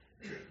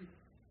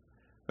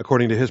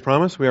According to his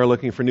promise, we are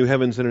looking for new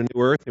heavens and a new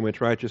earth in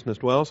which righteousness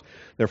dwells.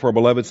 Therefore,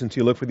 beloved, since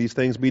you look for these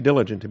things, be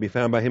diligent to be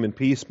found by him in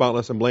peace,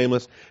 spotless and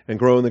blameless, and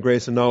grow in the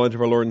grace and knowledge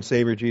of our Lord and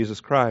Savior, Jesus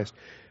Christ.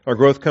 Our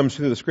growth comes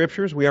through the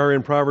Scriptures. We are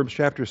in Proverbs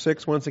chapter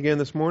 6 once again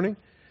this morning.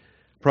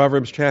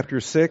 Proverbs chapter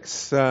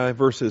 6,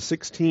 verses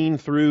 16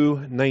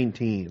 through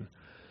 19.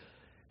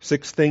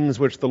 6 things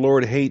which the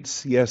Lord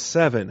hates, yes,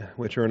 7,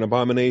 which are an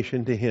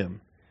abomination to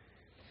him.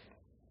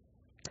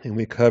 And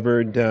we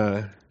covered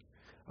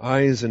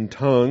eyes and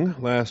tongue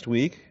last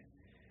week.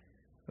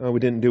 We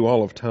didn't do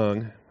all of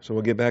tongue, so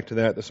we'll get back to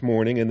that this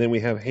morning. And then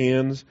we have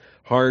hands,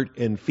 heart,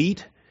 and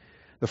feet.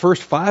 The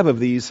first 5 of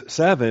these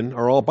 7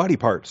 are all body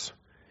parts.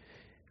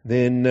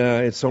 Then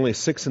it's only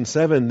 6 and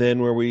 7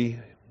 then where we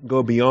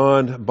go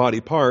beyond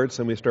body parts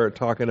and we start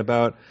talking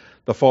about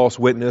the false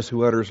witness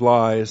who utters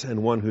lies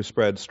and one who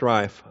spreads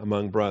strife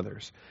among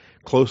brothers.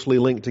 Closely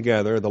linked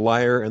together, the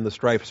liar and the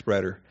strife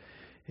spreader,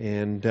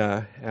 and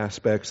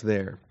aspects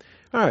there.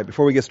 All right,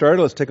 before we get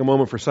started, let's take a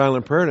moment for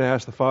silent prayer to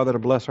ask the Father to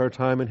bless our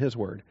time in his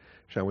word.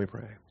 Shall we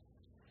pray?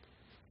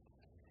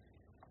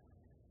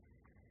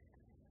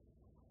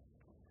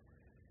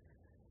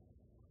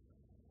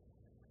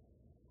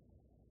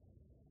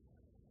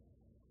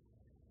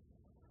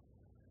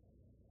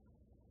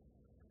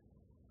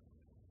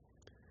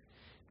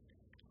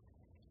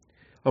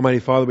 Almighty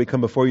Father, we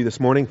come before you this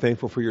morning,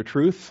 thankful for your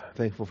truth,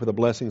 thankful for the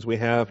blessings we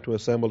have to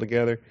assemble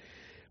together.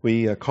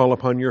 We call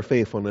upon your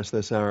faithfulness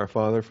this hour,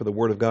 Father, for the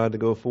Word of God to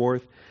go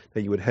forth,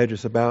 that you would hedge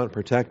us about,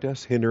 protect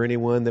us, hinder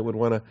anyone that would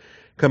want to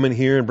come in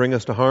here and bring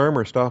us to harm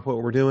or stop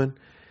what we're doing.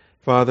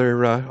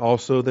 Father,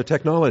 also the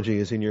technology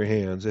is in your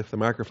hands. If the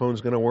microphone's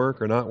going to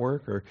work or not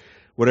work or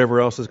whatever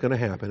else is going to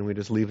happen, we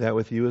just leave that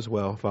with you as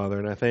well, Father,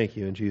 and I thank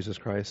you in Jesus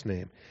Christ's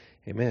name.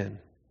 Amen.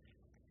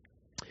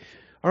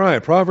 All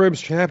right,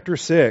 Proverbs chapter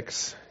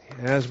 6.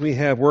 As we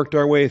have worked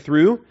our way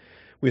through,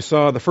 we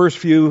saw the first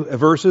few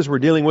verses were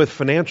dealing with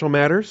financial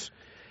matters.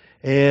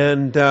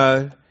 And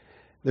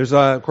there's,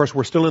 of course,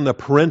 we're still in the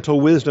parental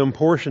wisdom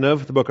portion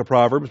of the book of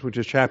Proverbs, which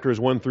is chapters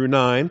 1 through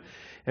 9.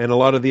 And a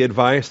lot of the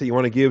advice that you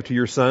want to give to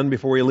your son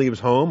before he leaves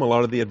home, a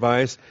lot of the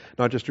advice,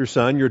 not just your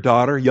son, your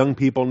daughter, young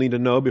people need to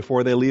know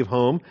before they leave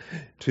home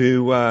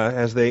to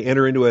as they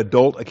enter into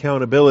adult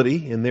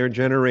accountability in their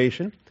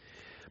generation.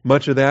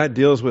 Much of that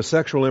deals with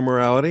sexual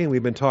immorality, and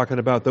we've been talking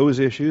about those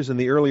issues in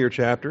the earlier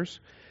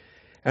chapters.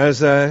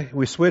 As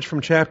we switch from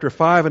chapter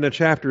 5 into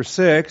chapter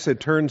 6, it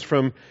turns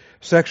from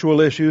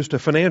sexual issues to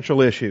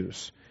financial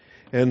issues.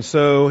 And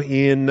so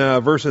in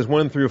verses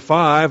 1 through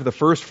 5, the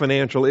first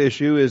financial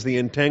issue is the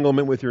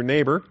entanglement with your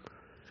neighbor.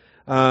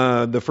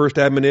 The first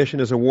admonition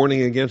is a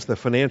warning against the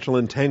financial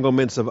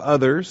entanglements of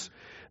others.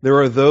 There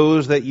are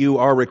those that you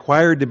are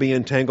required to be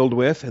entangled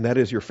with, and that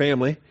is your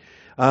family.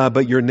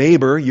 But your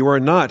neighbor, you are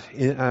not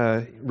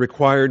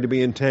required to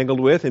be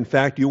entangled with. In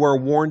fact, you are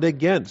warned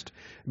against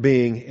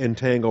being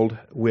entangled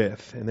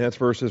with. And that's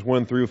verses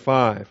 1 through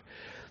 5.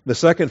 The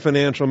second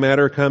financial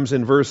matter comes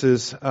in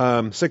verses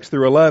 6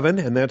 through 11,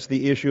 and that's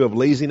the issue of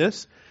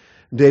laziness.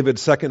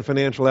 David's second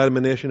financial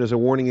admonition is a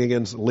warning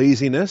against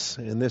laziness,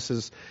 and this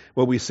is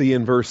what we see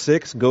in verse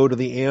 6. Go to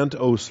the ant,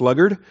 O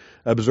sluggard,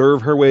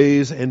 observe her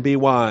ways and be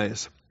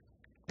wise.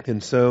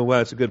 And so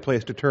it's a good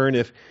place to turn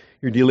if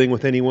you're dealing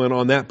with anyone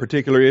on that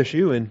particular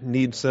issue and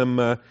need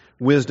some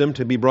wisdom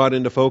to be brought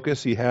into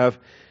focus. You have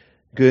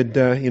good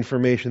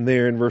information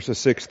there in verses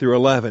 6 through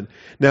 11.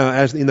 Now,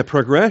 as in the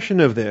progression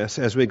of this,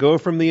 as we go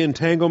from the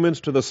entanglements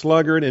to the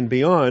sluggard and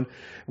beyond,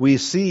 we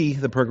see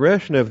the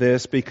progression of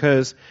this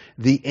because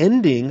the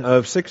ending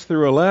of 6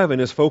 through 11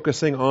 is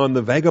focusing on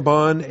the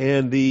vagabond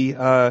and the,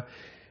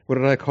 what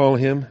did I call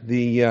him?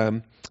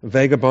 The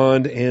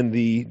vagabond and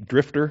the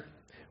drifter,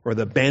 or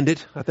the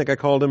bandit. I think I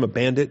called him a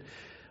bandit.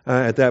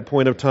 At that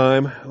point of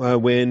time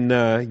when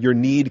your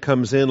need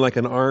comes in like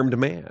an armed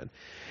man.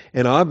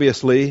 And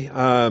obviously,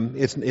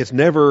 it's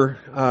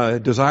never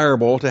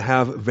desirable to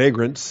have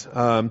vagrants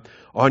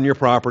on your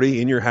property,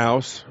 in your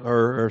house,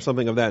 or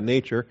something of that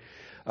nature.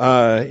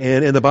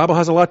 And the Bible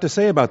has a lot to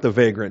say about the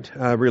vagrant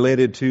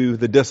related to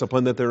the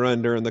discipline that they're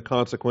under and the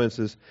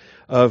consequences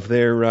of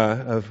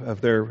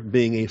their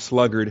being a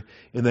sluggard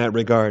in that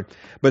regard.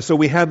 But so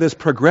we have this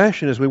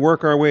progression as we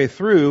work our way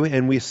through,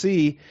 and we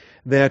see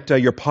that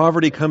your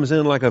poverty comes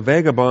in like a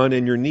vagabond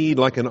and your need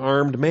like an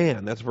armed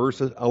man. That's verse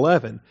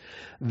 11.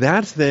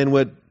 That's then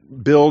what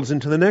builds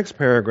into the next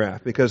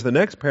paragraph, because the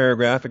next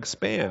paragraph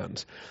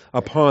expands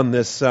upon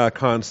this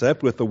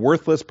concept with the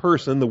worthless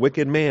person, the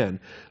wicked man,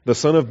 the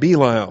son of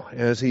Belial,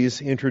 as he's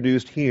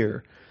introduced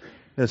here.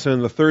 And so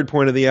in the third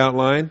point of the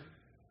outline,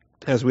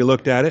 as we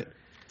looked at it,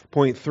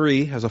 point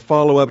 3, as a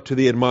follow-up to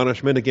the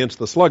admonishment against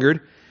the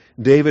sluggard,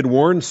 David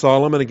warned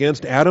Solomon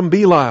against Adam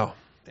Belial.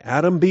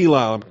 Adam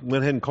Belial,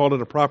 went ahead and called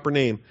it a proper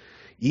name.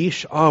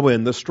 Ish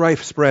Awin, the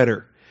strife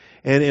spreader.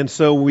 And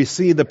so we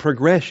see the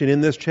progression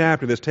in this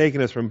chapter that's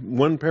taken us from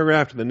one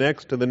paragraph to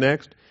the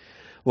next.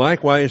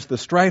 Likewise, the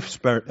strife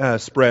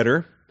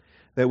spreader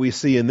that we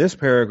see in this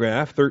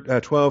paragraph,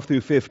 12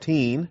 through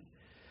 15,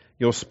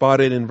 You'll spot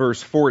it in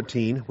verse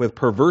 14. With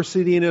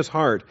perversity in his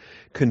heart,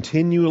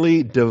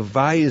 continually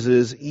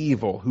devises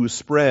evil, who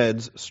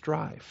spreads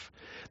strife.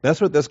 That's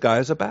what this guy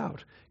is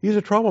about. He's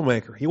a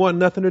troublemaker. You want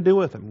nothing to do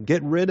with him.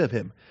 Get rid of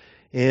him.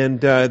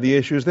 And the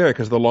issue is there,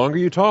 because the longer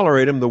you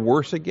tolerate him, the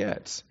worse it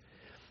gets.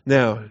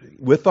 Now,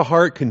 with the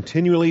heart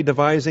continually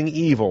devising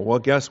evil, well,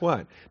 guess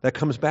what? That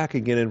comes back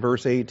again in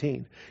verse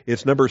 18.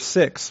 It's number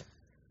 6.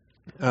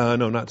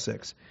 No, not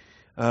 6.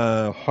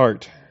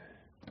 Heart.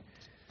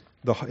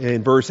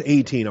 In verse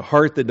 18, a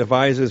heart that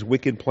devises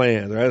wicked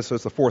plans. Right? So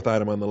it's the fourth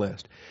item on the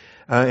list.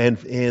 And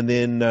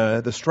then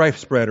the strife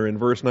spreader in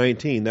verse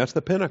 19. That's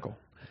the pinnacle.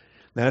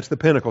 That's the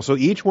pinnacle. So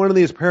each one of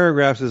these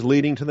paragraphs is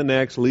leading to the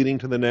next, leading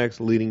to the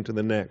next, leading to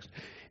the next.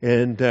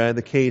 And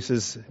the case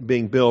is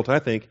being built, I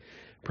think,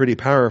 pretty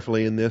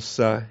powerfully in this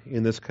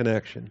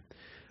connection.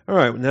 All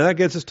right, now that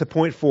gets us to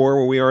point 4,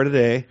 where we are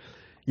today.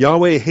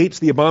 Yahweh hates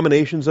the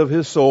abominations of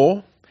his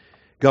soul.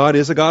 God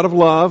is a God of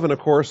love, and of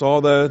course all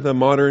the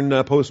modern,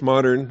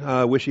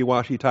 postmodern,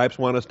 wishy-washy types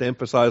want us to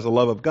emphasize the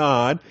love of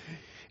God.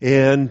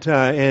 And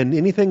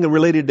anything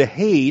related to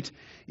hate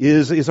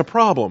is a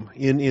problem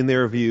in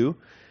their view.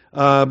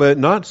 But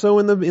not so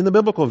in the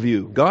biblical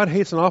view. God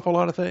hates an awful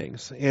lot of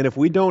things. And if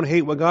we don't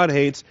hate what God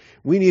hates,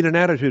 we need an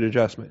attitude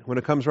adjustment when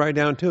it comes right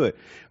down to it.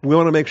 We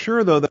want to make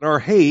sure, though, that our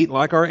hate,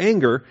 like our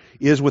anger,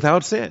 is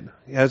without sin.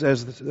 As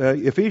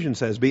Ephesians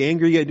says, be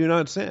angry yet do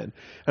not sin.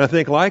 And I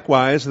think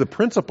likewise, the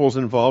principles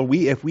involved,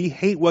 if we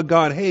hate what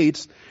God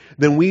hates,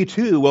 then we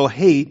too will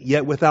hate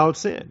yet without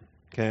sin.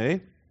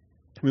 Okay?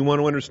 We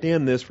want to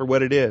understand this for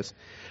what it is.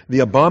 The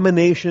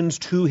abominations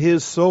to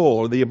his soul,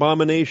 or the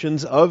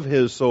abominations of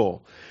his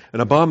soul. An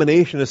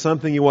abomination is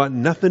something you want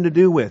nothing to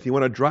do with. You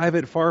want to drive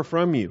it far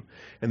from you.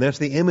 And that's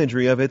the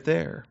imagery of it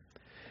there.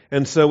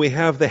 And so we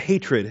have the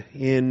hatred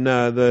in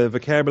the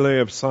vocabulary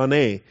of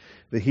saneh,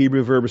 the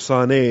Hebrew verb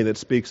saneh that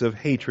speaks of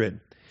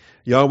hatred.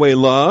 Yahweh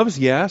loves,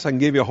 yes, I can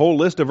give you a whole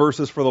list of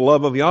verses for the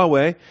love of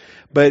Yahweh,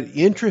 but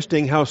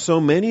interesting how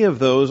so many of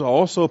those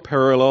also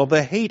parallel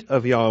the hate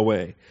of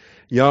Yahweh.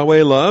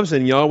 Yahweh loves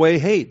and Yahweh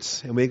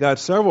hates. And we got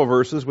several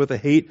verses with the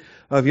hate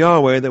of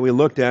Yahweh that we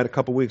looked at a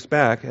couple weeks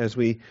back as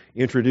we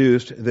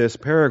introduced this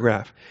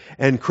paragraph.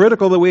 And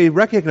critical that we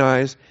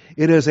recognize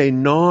it is a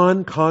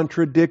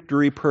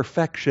non-contradictory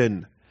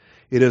perfection.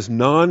 It is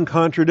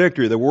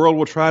non-contradictory. The world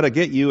will try to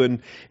get you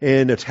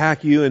and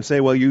attack you and say,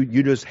 well,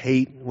 you just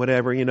hate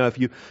whatever. You know, if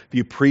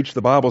you preach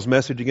the Bible's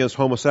message against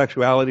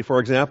homosexuality, for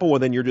example, well,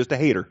 then you're just a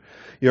hater.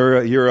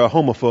 You're a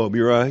homophobe.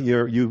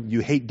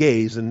 You hate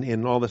gays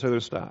and all this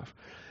other stuff.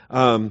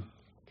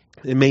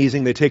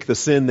 Amazing. They take the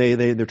sin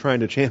they're trying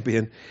to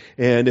champion,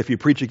 and if you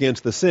preach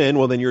against the sin,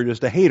 well, then you're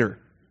just a hater.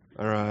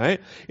 All right?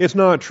 It's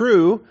not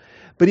true,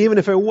 but even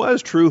if it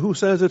was true, who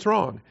says it's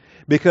wrong?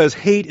 Because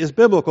hate is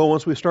biblical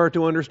once we start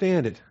to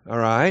understand it. All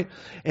right?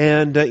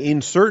 And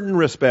in certain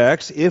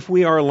respects, if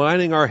we are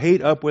lining our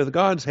hate up with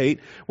God's hate,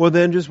 well,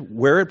 then just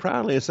wear it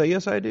proudly and say,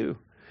 yes, I do.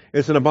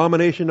 It's an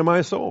abomination to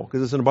my soul,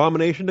 because it's an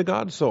abomination to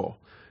God's soul.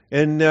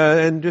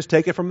 And just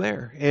take it from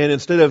there. And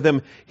instead of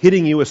them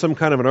hitting you with some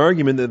kind of an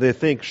argument that they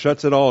think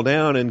shuts it all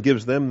down and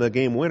gives them the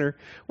game winner,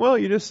 well,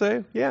 you just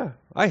say, yeah,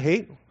 I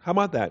hate. How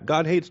about that?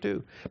 God hates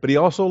too. But he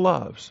also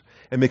loves.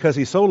 And because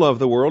he so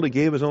loved the world, he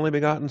gave his only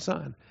begotten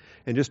Son.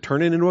 And just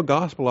turn it into a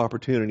gospel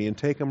opportunity and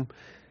take them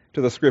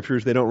to the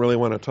scriptures they don't really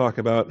want to talk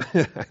about,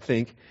 I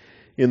think,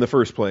 in the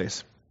first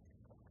place.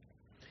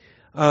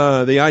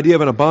 The idea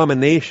of an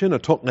abomination, a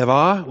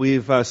toknevah,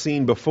 we've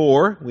seen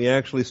before. We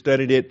actually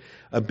studied it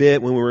a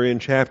bit when we were in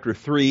chapter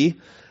 3.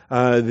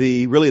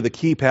 The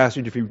key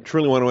passage, if you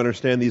truly want to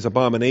understand these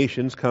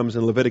abominations, comes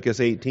in Leviticus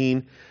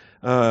 18,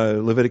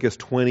 Leviticus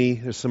 20.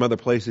 There's some other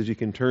places you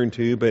can turn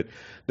to, but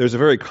there's a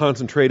very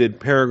concentrated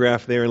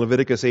paragraph there in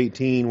Leviticus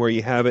 18 where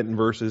you have it in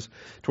verses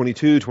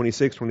 22,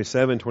 26,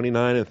 27,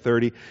 29, and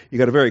 30. You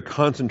got a very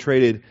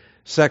concentrated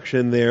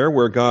section there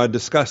where God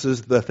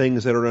discusses the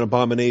things that are an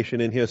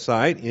abomination in his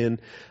sight in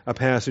a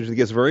passage that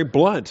gets very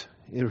blunt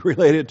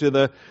related to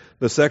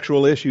the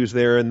sexual issues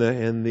there and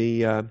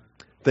the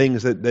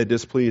things that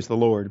displease the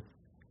Lord.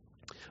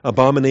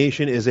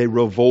 Abomination is a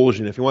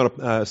revulsion. If you want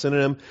a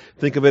synonym,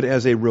 think of it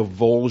as a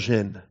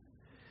revulsion,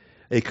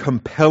 a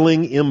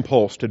compelling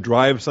impulse to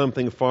drive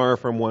something far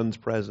from one's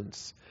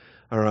presence.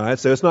 All right,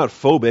 so it's not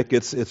phobic;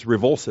 it's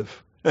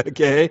revulsive.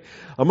 Okay,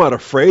 I'm not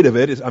afraid of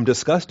it; I'm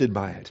disgusted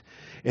by it.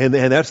 And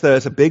that's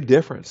a big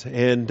difference.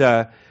 And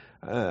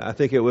I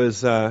think it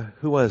was,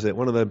 who was it?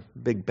 One of the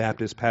big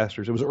Baptist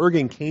pastors. It was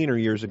Ergen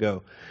Kainer years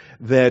ago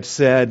that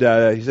said,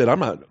 he said, I'm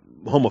not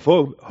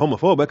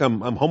homophobic,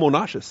 I'm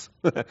homo-nauseous.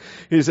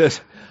 He says,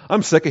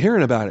 I'm sick of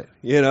hearing about it,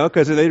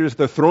 because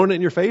they're throwing it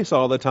in your face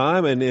all the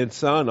time, and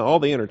it's on all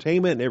the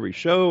entertainment and every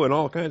show and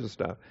all kinds of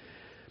stuff.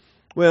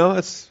 Well,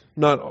 it's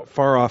not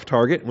far off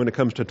target when it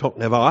comes to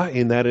toknevah,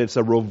 in that it's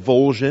a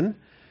revulsion.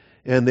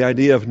 And the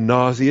idea of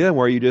nausea,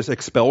 where you just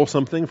expel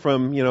something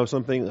from,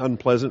 something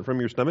unpleasant from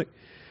your stomach.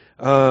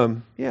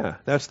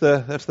 That's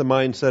the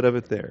mindset of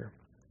it there.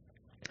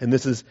 And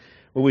this is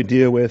what we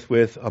deal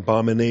with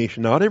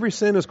abomination. Not every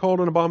sin is called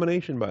an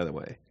abomination, by the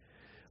way.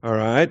 All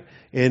right?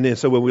 And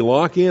so when we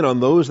lock in on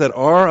those that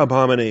are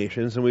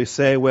abominations and we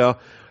say, well,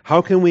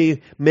 how can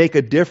we make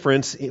a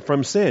difference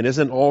from sin?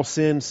 Isn't all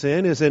sin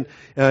sin? Isn't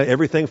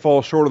everything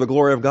falls short of the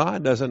glory of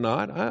God? Does it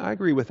not? I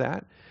agree with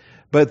that.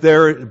 But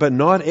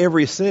not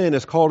every sin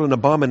is called an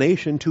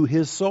abomination to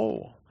his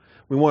soul.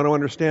 We want to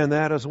understand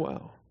that as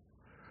well.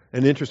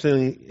 And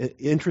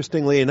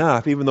interestingly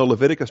enough, even though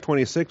Leviticus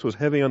 26 was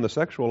heavy on the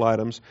sexual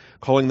items,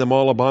 calling them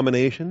all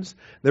abominations,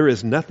 there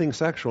is nothing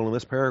sexual in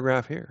this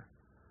paragraph here.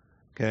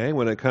 Okay,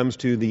 when it comes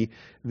to the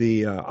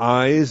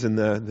eyes and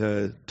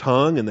the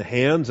tongue and the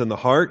hands and the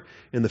heart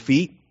and the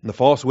feet and the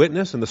false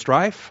witness and the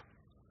strife,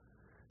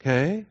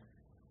 okay,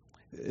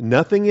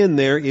 nothing in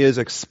there is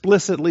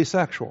explicitly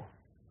sexual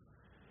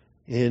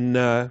in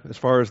as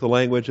far as the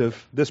language of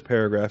this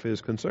paragraph is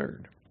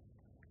concerned.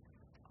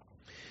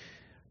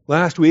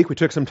 Last week we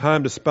took some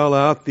time to spell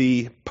out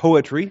the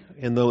poetry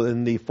in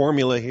the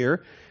formula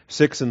here,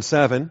 6 and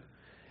 7.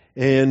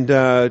 And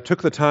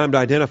took the time to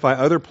identify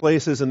other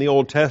places in the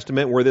Old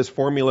Testament where this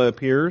formula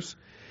appears.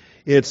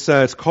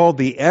 It's called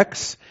the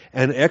X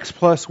and X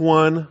plus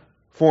 1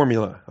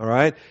 formula. All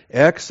right,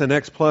 X and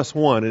X plus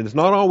 1. And it's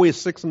not always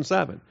 6 and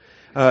 7.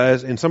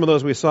 As in some of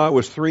those we saw it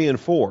was 3 and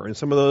 4. In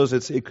some of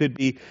those it could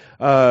be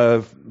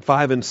 5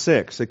 and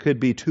 6. It could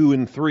be 2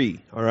 and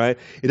 3. All right,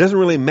 it doesn't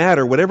really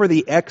matter. Whatever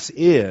the X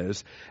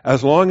is,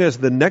 as long as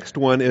the next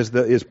one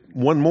is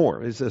one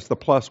more, is the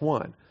plus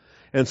 1.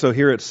 And so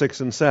here it's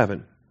 6 and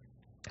 7.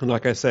 And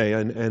like I say,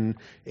 and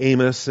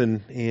Amos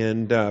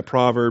and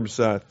Proverbs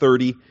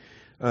 30,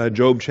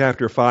 Job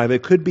chapter 5,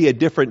 it could be a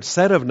different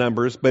set of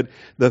numbers, but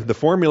the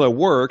formula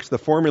works. The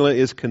formula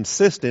is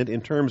consistent in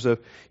terms of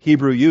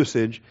Hebrew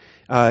usage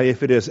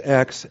if it is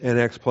X and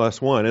X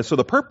plus 1. And so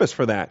the purpose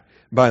for that,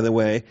 by the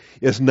way,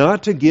 is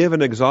not to give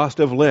an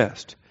exhaustive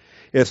list.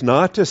 It's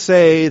not to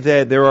say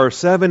that there are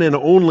 7 and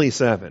only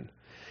 7.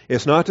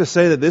 It's not to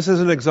say that this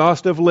is an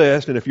exhaustive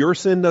list, and if your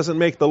sin doesn't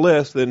make the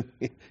list, then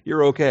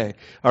you're okay.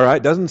 All right?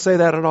 It doesn't say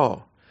that at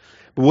all.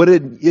 But what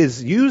it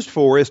is used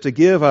for is to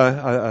give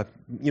a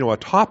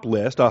top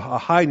list, a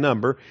high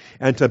number,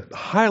 and to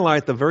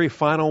highlight the very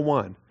final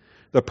one.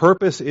 The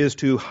purpose is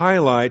to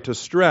highlight, to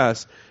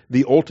stress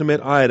the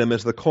ultimate item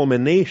as the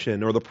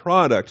culmination or the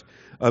product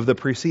of the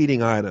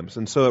preceding items.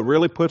 And so it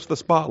really puts the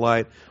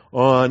spotlight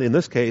on, in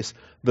this case,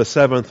 the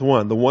 7th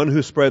one, the one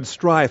who spreads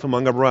strife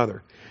among a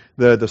brother.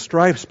 The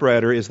strife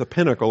spreader is the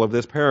pinnacle of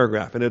this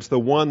paragraph, and it's the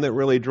one that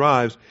really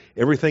drives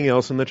everything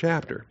else in the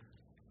chapter.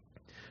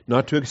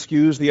 Not to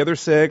excuse the other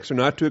 6, or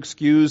not to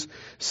excuse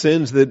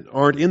sins that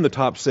aren't in the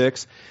top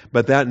 6,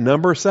 but that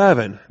number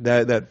 7,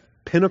 that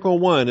pinnacle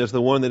one, is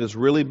the one that is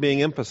really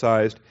being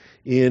emphasized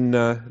in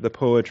the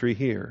poetry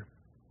here.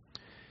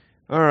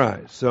 All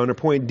right, so under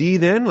point D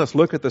then, let's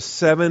look at the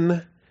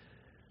 7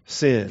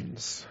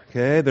 sins.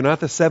 Okay, they're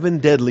not the 7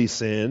 deadly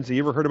sins. Have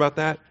you ever heard about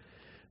that?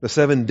 The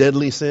 7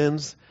 deadly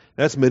sins?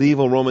 That's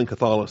medieval Roman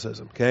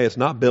Catholicism. Okay, it's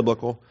not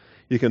biblical.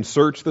 You can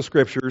search the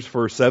scriptures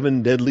for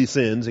 7 deadly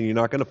sins and you're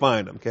not going to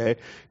find them. Okay,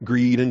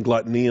 greed and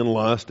gluttony and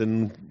lust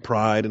and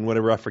pride and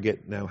whatever. I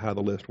forget now how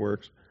the list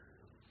works.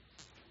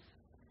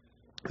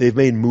 They've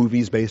made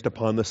movies based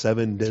upon the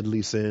 7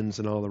 deadly sins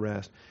and all the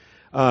rest.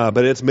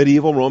 But it's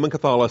medieval Roman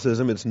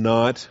Catholicism. It's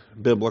not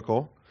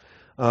biblical.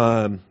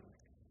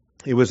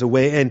 It was a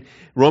way, and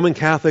Roman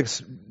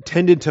Catholics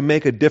tended to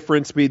make a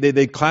difference.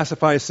 They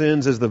classify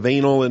sins as the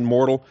venal and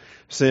mortal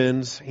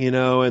sins,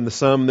 and the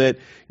some that,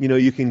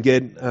 you can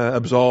get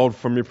absolved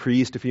from your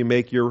priest if you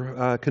make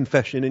your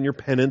confession and your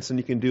penance, and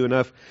you can do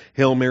enough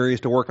Hail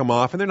Marys to work them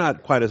off, and they're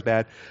not quite as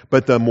bad.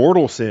 But the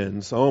mortal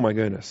sins, oh my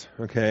goodness,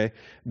 okay,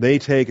 they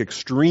take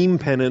extreme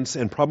penance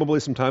and probably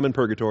some time in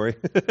purgatory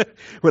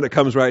when it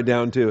comes right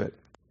down to it.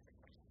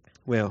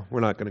 Well, we're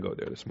not going to go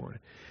there this morning.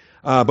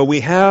 But we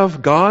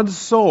have God's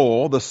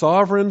soul, the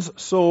sovereign's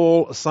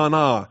soul,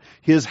 sana,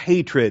 his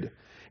hatred.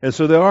 And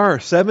so there are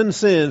 7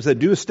 sins that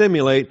do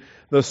stimulate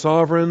the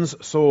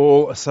sovereign's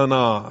soul,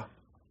 sana.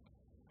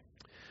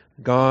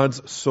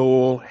 God's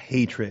soul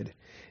hatred.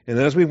 And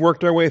as we've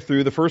worked our way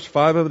through, the first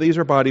 5 of these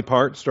are body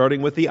parts,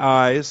 starting with the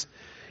eyes.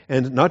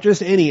 And not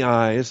just any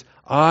eyes,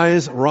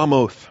 eyes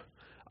ramoth.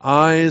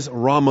 Eyes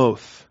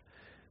ramoth.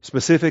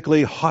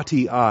 Specifically,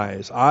 haughty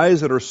eyes.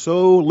 Eyes that are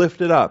so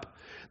lifted up.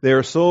 They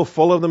are so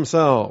full of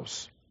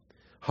themselves.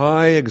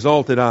 High,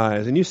 exalted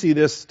eyes. And you see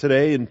this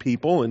today in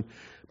people and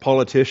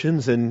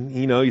politicians, and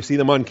you see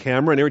them on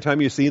camera, and every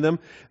time you see them,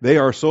 they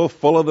are so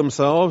full of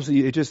themselves.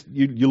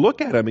 You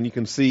look at them and you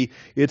can see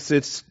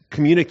it's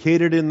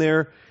communicated in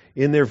their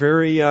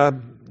very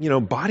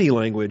body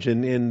language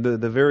and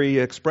the very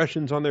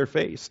expressions on their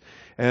face.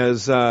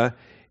 As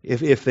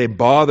if they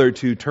bother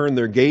to turn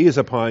their gaze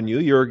upon you,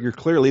 you're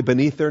clearly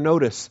beneath their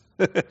notice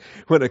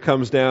when it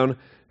comes down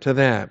to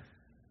that.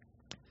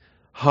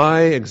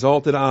 High,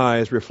 exalted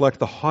eyes reflect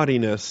the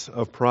haughtiness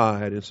of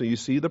pride. And so you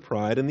see the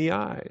pride in the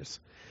eyes.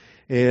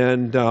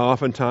 And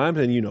oftentimes,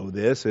 and you know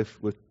this,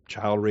 if with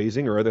child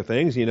raising or other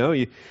things,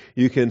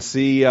 you can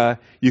see,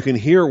 you can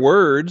hear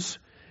words.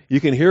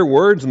 You can hear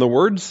words and the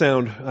words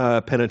sound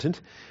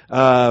penitent.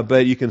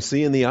 But you can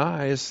see in the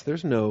eyes,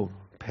 there's no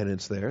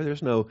penance there.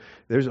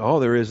 There's all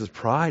there is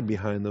pride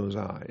behind those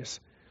eyes.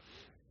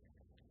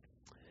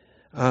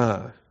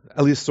 At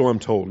least so I'm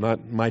told,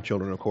 not my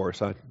children, of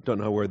course. I don't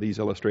know where these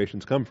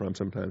illustrations come from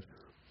sometimes.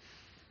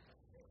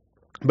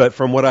 But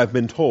from what I've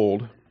been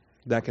told,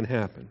 that can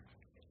happen.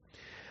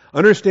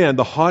 Understand,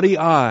 the haughty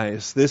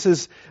eyes, this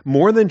is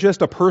more than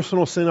just a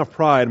personal sin of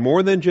pride,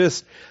 more than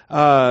just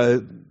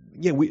personal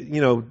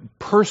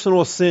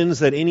sins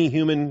that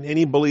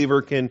any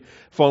believer can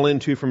fall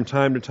into from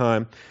time to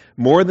time.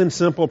 More than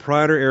simple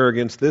pride or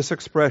arrogance, this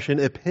expression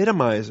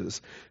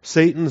epitomizes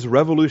Satan's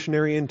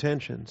revolutionary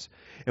intentions.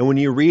 And when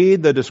you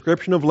read the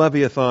description of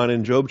Leviathan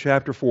in Job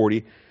chapter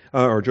 40,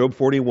 or Job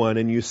 41,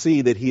 and you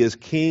see that he is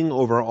king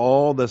over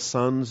all the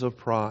sons of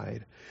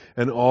pride,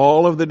 and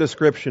all of the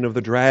description of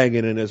the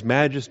dragon and his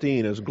majesty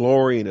and his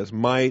glory and his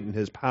might and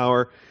his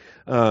power,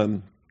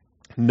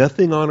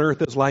 nothing on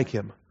earth is like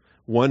him.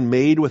 One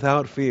made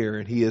without fear,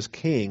 and he is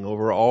king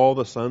over all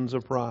the sons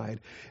of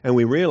pride. And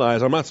we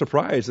realize, I'm not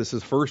surprised this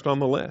is first on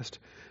the list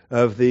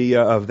of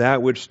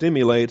that which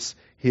stimulates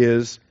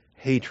his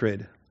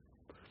hatred.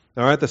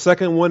 All right, the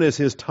second one is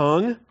his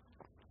tongue.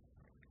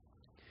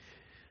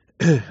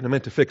 And I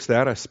meant to fix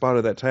that. I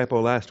spotted that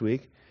typo last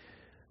week.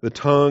 The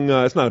tongue,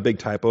 it's not a big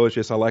typo, it's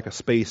just I like a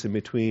space in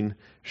between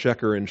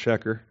sheker and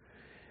sheker.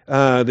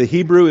 The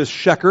Hebrew is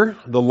sheker,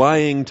 the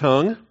lying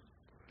tongue.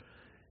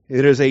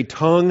 It is a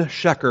tongue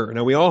sheker.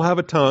 Now we all have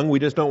a tongue, we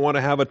just don't want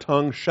to have a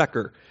tongue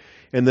sheker.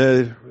 In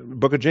the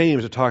book of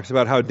James it talks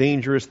about how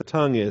dangerous the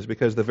tongue is,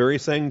 because the very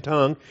same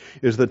tongue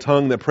is the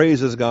tongue that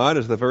praises God,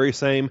 is the very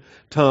same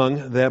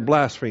tongue that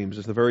blasphemes,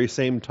 it's the very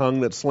same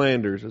tongue that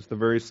slanders, it's the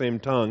very same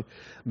tongue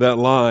that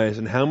lies.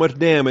 And how much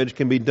damage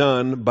can be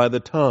done by the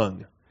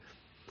tongue?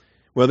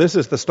 Well, this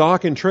is the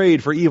stock in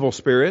trade for evil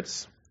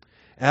spirits,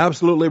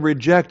 absolutely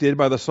rejected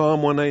by the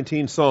Psalm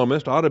 119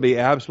 psalmist, ought to be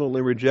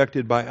absolutely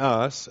rejected by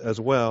us as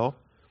well.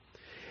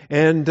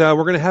 And we're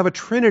going to have a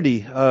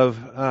trinity of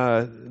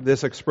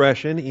this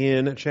expression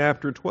in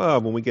chapter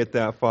 12 when we get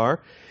that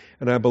far.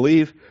 And I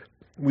believe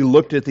we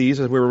looked at these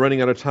as we were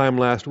running out of time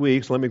last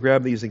week, so let me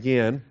grab these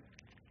again.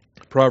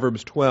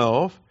 Proverbs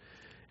 12,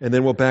 and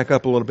then we'll back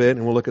up a little bit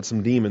and we'll look at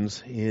some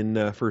demons in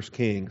 1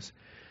 Kings.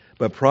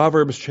 But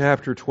Proverbs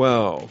chapter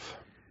 12,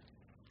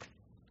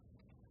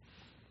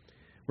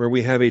 where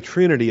we have a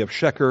trinity of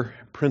sheker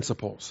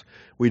principles.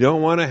 We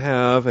don't want to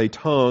have a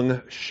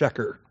tongue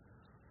sheker.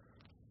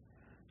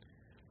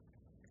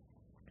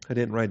 I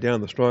didn't write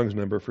down the Strong's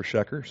number for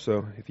sheker,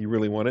 so if you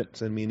really want it,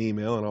 send me an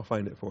email and I'll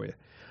find it for you.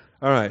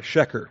 All right,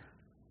 sheker.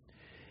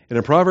 And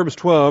in Proverbs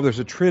 12, there's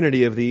a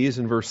trinity of these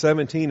in verse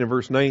 17 and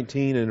verse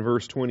 19 and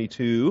verse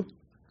 22.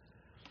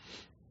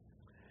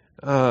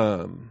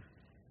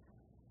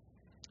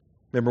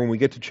 Remember, when we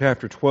get to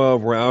chapter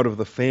 12, we're out of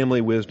the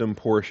family wisdom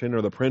portion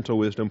or the parental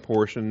wisdom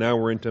portion. Now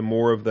we're into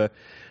more of the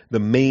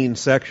main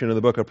section of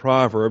the book of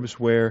Proverbs,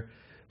 where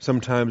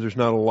sometimes there's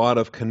not a lot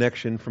of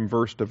connection from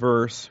verse to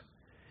verse,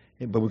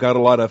 but we've got a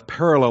lot of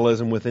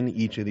parallelism within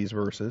each of these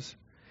verses.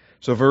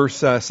 So verse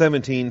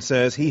 17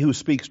 says, "He who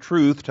speaks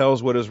truth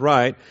tells what is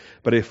right,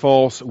 but a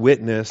false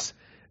witness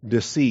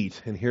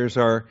deceit." And here's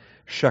our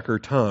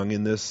sheker tongue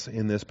in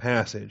this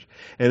passage.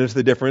 And it's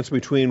the difference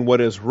between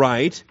what is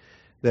right,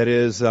 that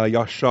is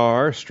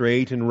yashar,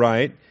 straight and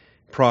right,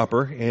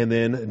 proper, and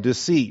then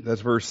deceit.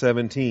 That's verse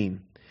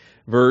 17.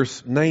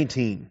 Verse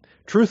 19.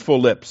 "Truthful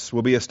lips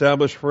will be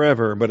established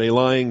forever, but a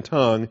lying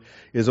tongue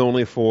is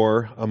only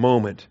for a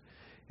moment."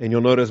 And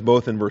you'll notice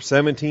both in verse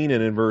 17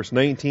 and in verse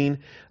 19,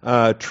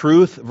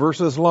 truth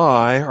versus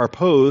lie are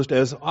posed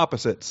as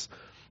opposites.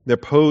 They're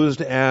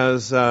posed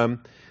as the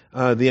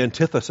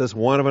antithesis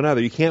one of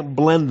another. You can't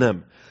blend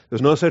them.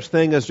 There's no such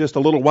thing as just a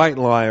little white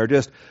lie or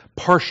just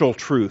partial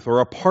truth or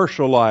a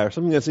partial lie or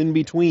something that's in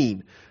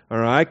between. All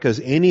right?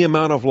 Because any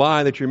amount of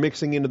lie that you're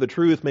mixing into the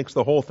truth makes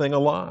the whole thing a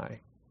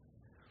lie.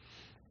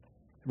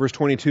 Verse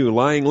 22,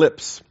 lying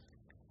lips.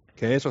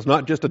 Okay, so it's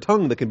not just a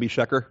tongue that can be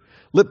sheker.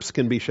 Lips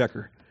can be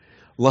sheker.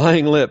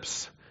 Lying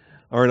lips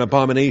are an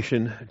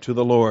abomination to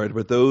the Lord,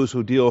 but those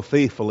who deal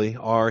faithfully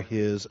are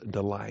His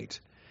delight.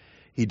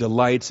 He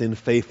delights in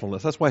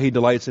faithfulness. That's why He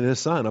delights in His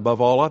Son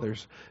above all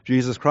others.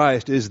 Jesus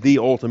Christ is the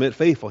ultimate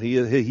faithful. He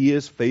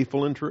is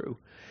faithful and true.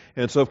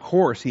 And so, of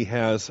course, He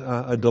has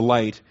a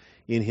delight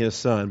in His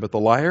Son. But the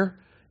liar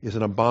is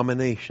an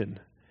abomination.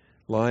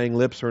 Lying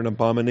lips are an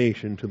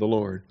abomination to the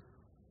Lord.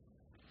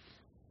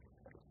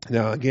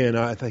 Now, again,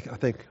 I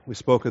think we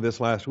spoke of this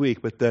last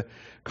week, but the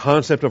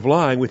concept of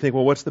lying, we think,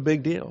 well, what's the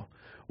big deal?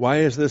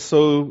 Why is this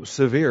so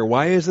severe?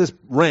 Why is this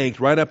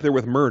ranked right up there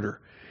with murder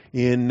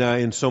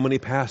in so many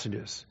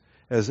passages?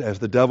 As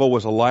the devil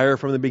was a liar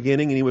from the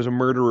beginning and he was a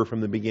murderer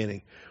from the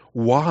beginning.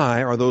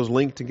 Why are those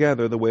linked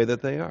together the way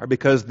that they are?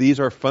 Because these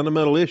are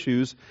fundamental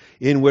issues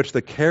in which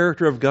the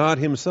character of God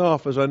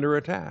Himself is under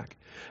attack.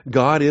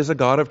 God is a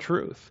God of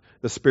truth.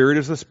 The Spirit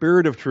is the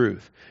Spirit of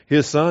truth.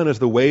 His Son is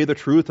the way, the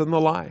truth, and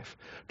the life.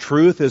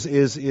 Truth is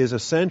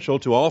essential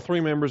to all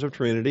three members of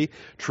Trinity.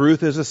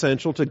 Truth is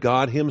essential to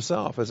God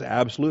Himself as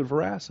absolute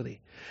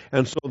veracity.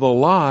 And so the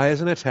lie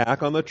is an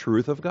attack on the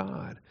truth of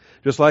God.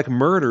 Just like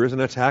murder is an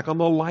attack on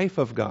the life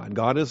of God.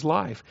 God is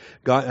life.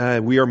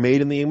 God, we are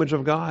made in the image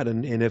of God.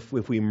 And if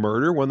we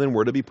murder, well, then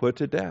we're to be put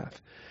to death.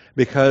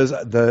 Because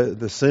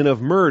the sin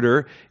of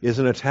murder is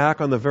an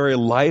attack on the very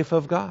life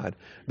of God.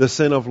 The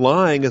sin of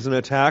lying is an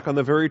attack on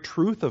the very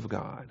truth of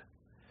God.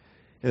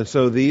 And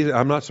so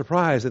I'm not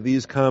surprised that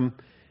these come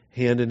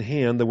hand in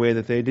hand the way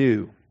that they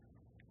do.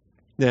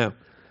 Now,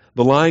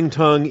 the lying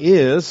tongue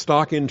is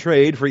stock in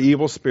trade for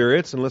evil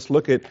spirits. And let's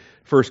look at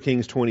 1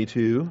 Kings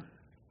 22.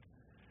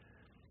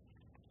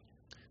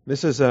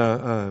 This is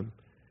a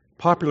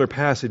popular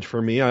passage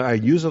for me. I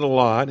use it a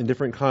lot in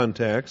different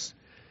contexts.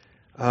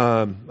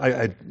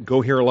 I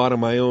go here a lot in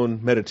my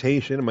own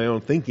meditation and my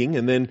own thinking,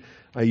 and then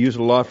I use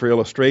it a lot for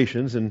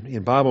illustrations and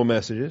in Bible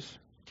messages.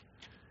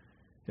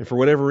 And for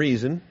whatever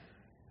reason,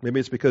 maybe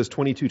it's because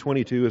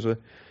 2222 is a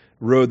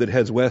road that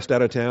heads west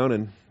out of town,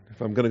 and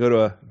if I'm going to go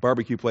to a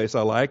barbecue place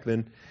I like,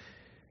 then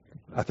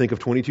I think of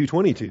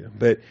 2222.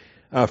 But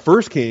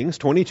 1 Kings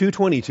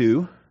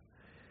 22:22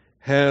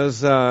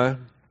 has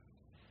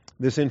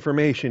this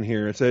information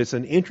here. It's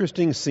an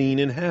interesting scene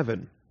in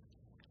heaven.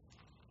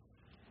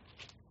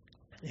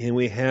 And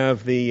we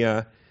have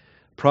the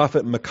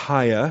prophet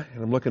Micaiah,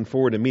 and I'm looking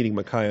forward to meeting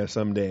Micaiah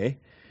someday.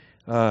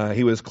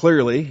 He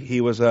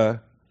was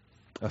a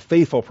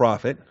faithful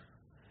prophet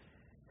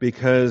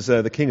because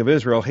the king of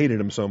Israel hated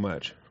him so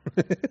much.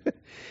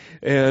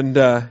 And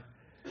this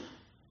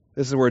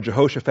is where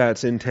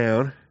Jehoshaphat's in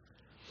town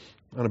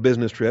on a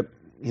business trip,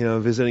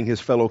 visiting his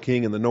fellow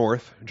king in the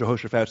north.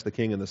 Jehoshaphat's the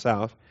king in the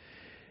south.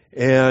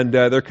 And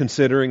they're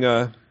considering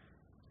a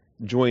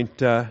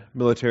joint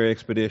military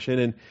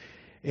expedition.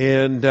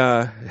 And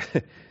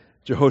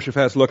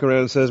Jehoshaphat's looking around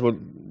and says, "Well,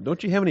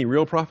 don't you have any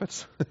real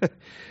prophets?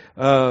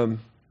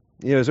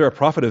 Is there a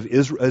prophet of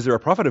Israel? Is there a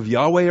prophet of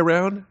Yahweh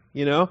around?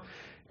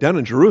 Down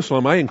in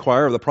Jerusalem, I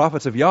inquire of the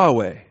prophets of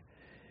Yahweh."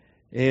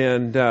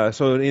 And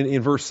so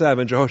in verse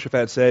 7,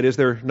 Jehoshaphat said, "Is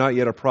there not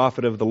yet a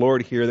prophet of the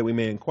Lord here that we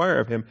may inquire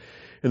of him?"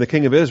 And the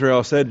king of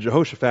Israel said to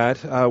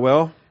Jehoshaphat,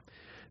 "Well,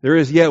 there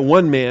is yet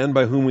one man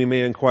by whom we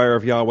may inquire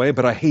of Yahweh,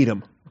 but I hate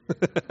him."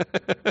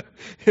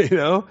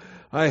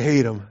 I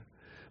hate him.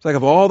 It's like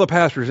of all the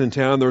pastors in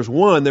town, there's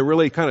one that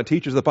really kind of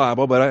teaches the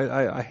Bible, but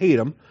I hate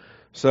him,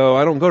 so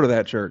I don't go to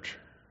that church.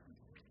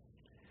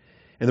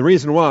 And the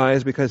reason why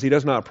is because he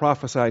does not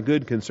prophesy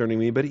good concerning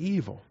me, but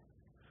evil.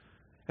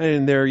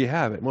 And there you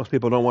have it. Most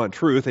people don't want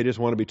truth. They just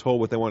want to be told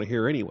what they want to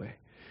hear anyway.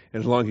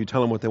 And as long as you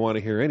tell them what they want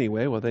to hear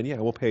anyway, well then,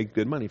 we'll pay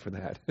good money for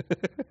that.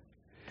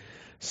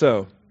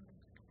 So,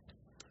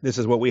 this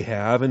is what we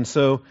have. And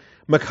so,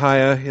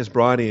 Micaiah is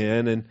brought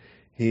in, and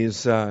he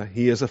is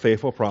a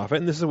faithful prophet,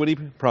 and this is what he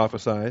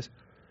prophesies.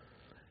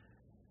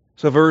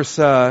 So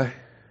as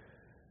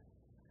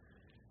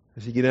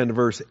you get into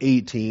verse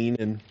 18,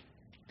 and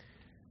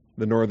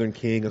the northern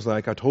king is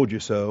like, "I told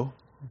you so."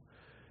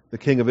 The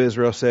king of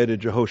Israel said to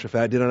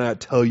Jehoshaphat, "Did I not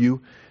tell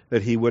you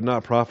that he would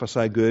not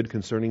prophesy good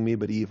concerning me,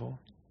 but evil?"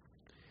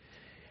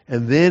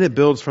 And then it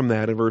builds from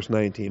that in verse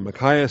 19.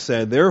 Micaiah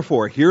said,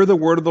 "Therefore, hear the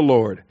word of the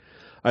Lord.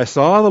 I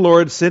saw the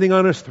Lord sitting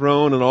on his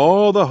throne, and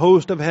all the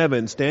host of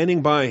heaven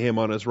standing by him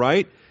on his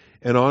right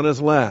and on his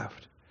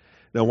left."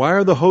 Now, why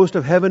are the host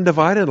of heaven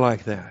divided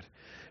like that?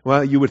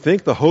 Well, you would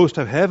think the host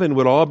of heaven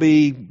would all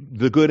be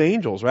the good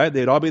angels, right?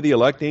 They'd all be the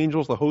elect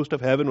angels. The host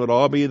of heaven would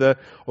all be the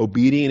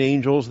obedient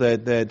angels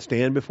that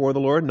stand before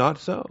the Lord. Not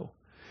so.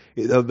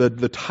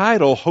 The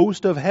title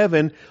host of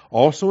heaven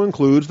also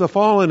includes the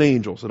fallen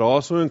angels. It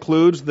also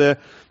includes the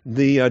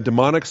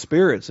demonic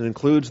spirits. It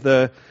includes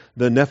the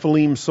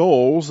Nephilim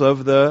souls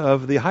of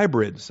the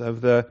hybrids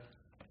of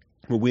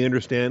what we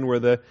understand were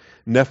the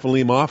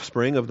Nephilim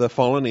offspring of the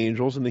fallen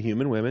angels and the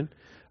human women.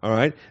 All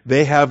right,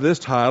 they have this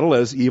title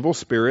as evil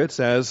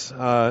spirits, as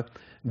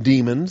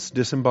demons,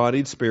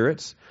 disembodied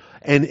spirits,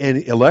 and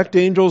elect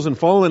angels and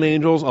fallen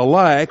angels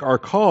alike are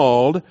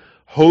called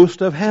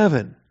host of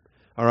heaven.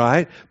 All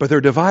right, but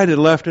they're divided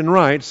left and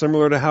right,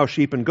 similar to how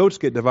sheep and goats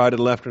get divided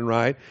left and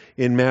right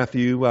in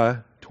Matthew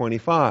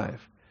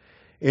 25.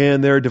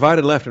 And they're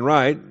divided left and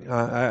right.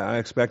 I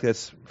expect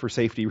that's for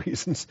safety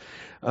reasons,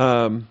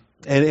 and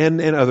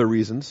other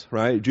reasons,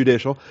 right?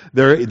 Judicial.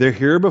 They're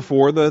here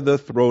before the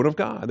throne of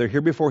God. They're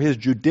here before His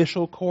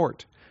judicial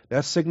court.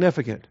 That's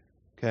significant,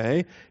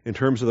 okay? In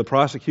terms of the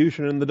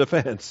prosecution and the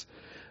defense,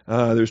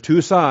 there's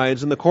two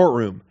sides in the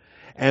courtroom,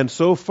 and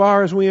so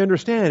far as we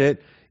understand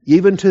it,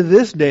 even to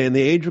this day in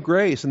the age of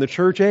grace, in the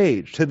church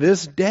age, to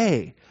this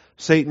day,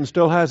 Satan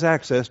still has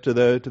access to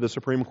the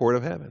Supreme Court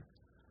of heaven.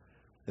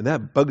 And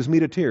that bugs me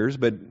to tears,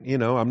 but,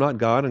 I'm not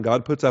God, and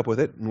God puts up with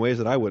it in ways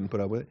that I wouldn't put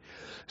up with it.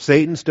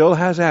 Satan still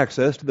has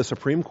access to the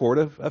Supreme Court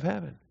of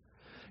heaven.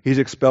 He's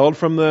expelled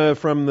from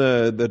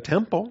the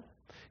temple.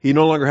 He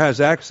no longer has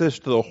access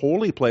to the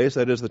holy place,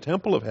 that is the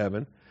temple of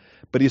heaven,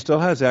 but he still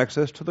has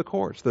access to the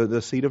courts,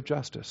 the seat of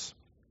justice.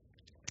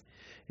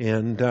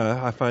 And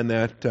I find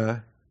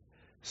that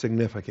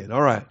significant.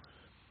 All right.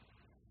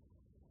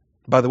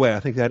 By the way, I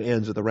think that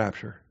ends at the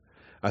rapture.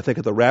 I think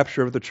at the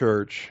rapture of the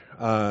church,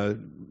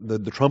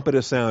 the trumpet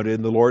is sounded,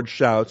 and the Lord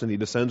shouts, and He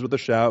descends with a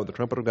shout, with the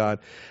trumpet of God.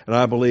 And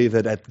I believe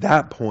that at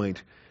that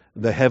point,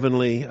 the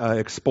heavenly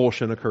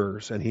expulsion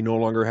occurs, and He no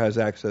longer has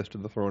access to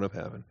the throne of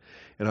heaven.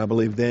 And I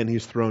believe then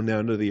He's thrown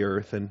down to the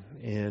earth,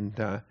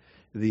 and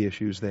the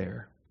issues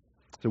there.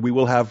 So we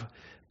will have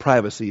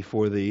privacy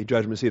for the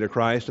judgment seat of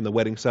Christ and the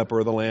wedding supper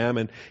of the Lamb,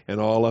 and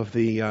all of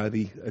the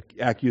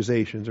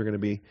accusations are going to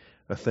be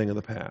a thing of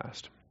the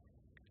past.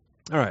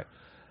 All right.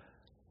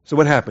 So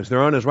what happens?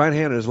 They're on his right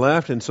hand and his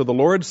left, and so the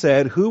Lord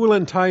said, "Who will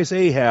entice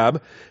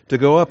Ahab to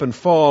go up and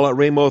fall at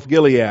Ramoth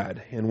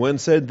Gilead?" And one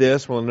said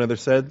this, while another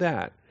said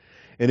that.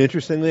 And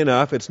interestingly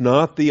enough, it's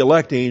not the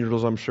elect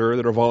angels, I'm sure,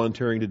 that are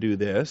volunteering to do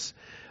this,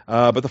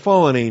 but the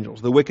fallen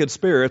angels, the wicked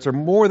spirits, are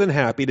more than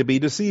happy to be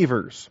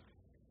deceivers.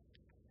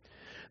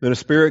 Then a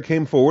spirit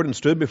came forward and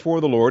stood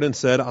before the Lord and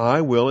said,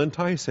 "I will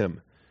entice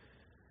him."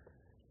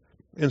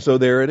 And so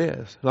there it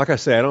is. Like I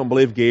say, I don't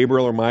believe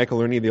Gabriel or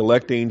Michael or any of the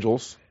elect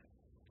angels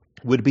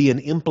would be an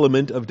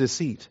implement of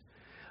deceit.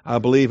 I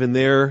believe in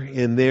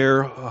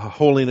their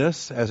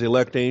holiness as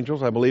elect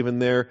angels. I believe in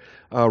their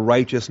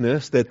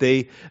righteousness, that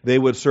they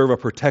would serve a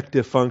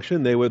protective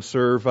function. They would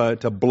serve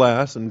to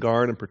bless and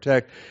guard and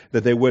protect,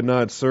 that they would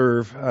not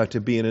serve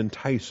to be an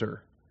enticer.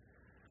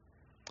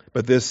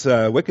 But this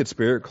wicked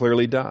spirit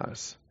clearly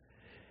does.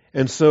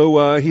 And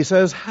so he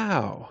says,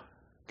 how?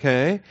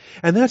 Okay?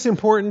 And that's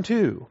important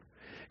too.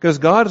 Because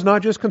God is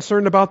not just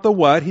concerned about the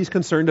what, He's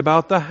concerned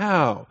about the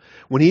how.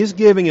 When He's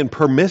giving in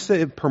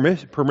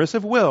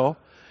permissive will,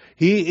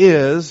 He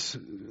is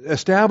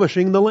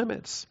establishing the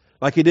limits,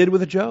 like He did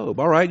with Job.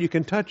 All right, you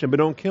can touch him, but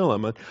don't kill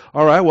him.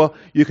 All right, well,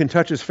 you can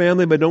touch his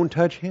family, but don't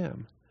touch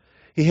him.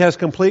 He has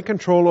complete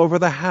control over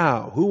the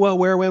how. Who, what,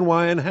 where, when,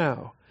 why, and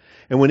how.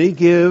 And when He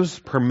gives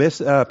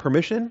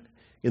permission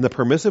in the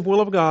permissive will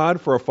of God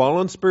for a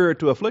fallen spirit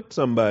to afflict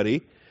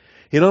somebody,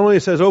 He not only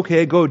says,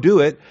 okay, go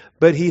do it,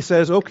 but He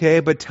says, okay,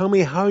 but tell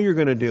me how you're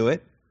going to do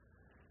it.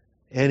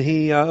 And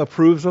He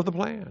approves of the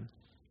plan.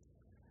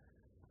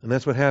 And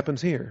that's what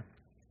happens here.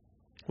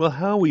 Well,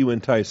 how will you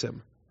entice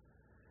him?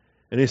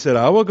 And he said,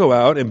 I will go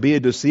out and be a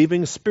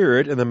deceiving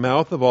spirit in the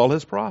mouth of all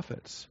his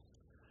prophets.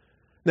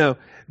 Now,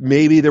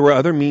 maybe there were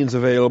other means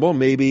available.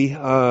 Maybe,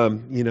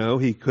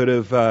 he could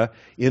have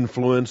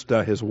influenced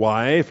his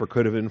wife, or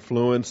could have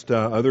influenced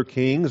other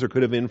kings, or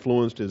could have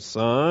influenced his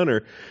son,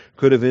 or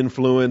could have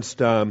influenced,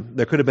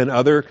 there could have been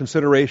other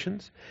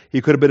considerations.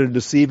 He could have been a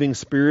deceiving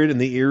spirit in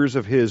the ears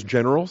of his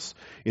generals,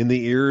 in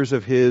the ears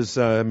of his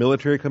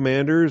military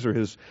commanders, or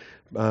his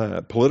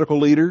political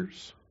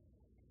leaders.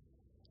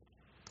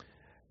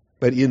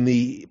 But in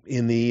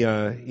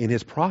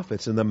his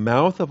prophets, in the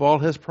mouth of all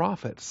his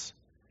prophets.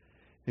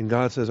 And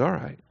God says, all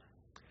right.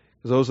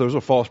 Because those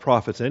are false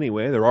prophets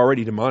anyway. They're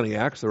already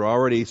demoniacs. They're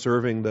already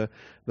serving the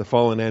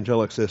fallen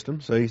angelic system.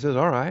 So He says,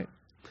 all right.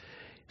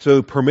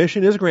 So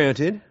permission is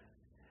granted.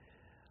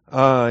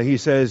 He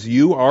says,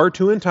 you are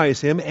to entice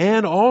him,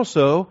 and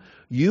also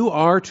you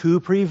are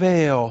to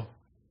prevail.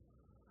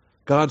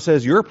 God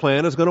says, your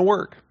plan is going to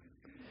work.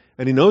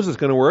 And He knows it's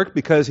going to work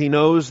because He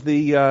knows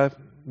the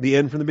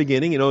end from the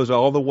beginning. He knows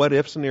all the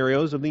what-if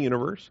scenarios of the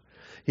universe.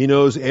 He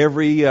knows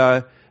every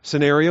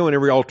scenario and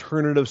every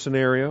alternative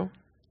scenario.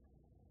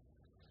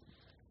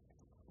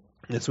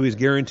 And so He's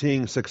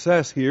guaranteeing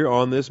success here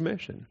on this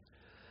mission.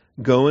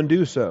 Go and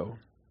do so.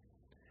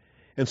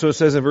 And so it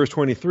says in verse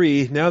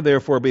 23, now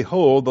therefore,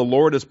 behold, the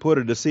Lord has put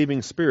a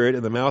deceiving spirit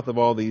in the mouth of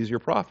all these your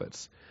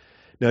prophets.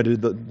 Now,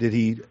 did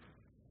He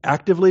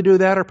actively do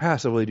that or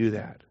passively do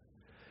that?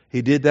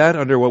 He did that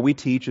under what we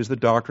teach is the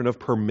doctrine of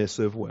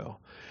permissive will.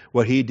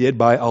 What He did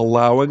by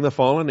allowing the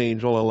fallen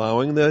angel,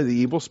 allowing the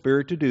evil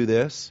spirit to do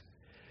this.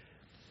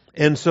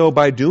 And so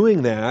by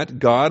doing that,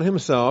 God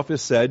Himself is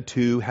said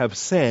to have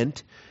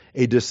sent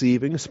a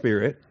deceiving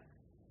spirit.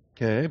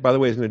 Okay. By the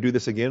way, He's going to do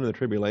this again in the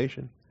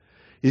tribulation.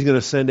 He's going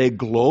to send a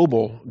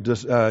global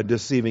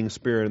deceiving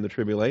spirit in the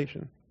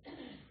tribulation.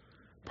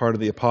 Part of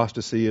the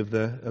apostasy of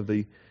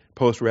the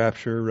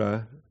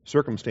post-rapture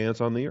circumstance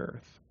on the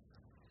earth.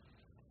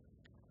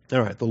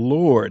 All right. The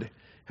Lord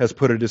has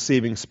put a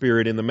deceiving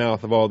spirit in the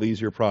mouth of all these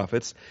your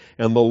prophets,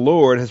 and the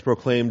Lord has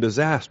proclaimed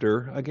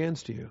disaster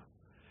against you.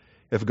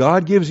 If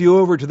God gives you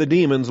over to the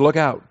demons, look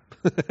out.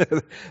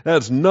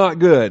 That's not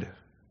good.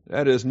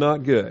 That is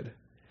not good.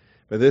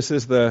 But this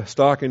is the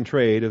stock and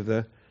trade of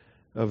the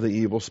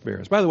evil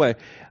spirits. By the way,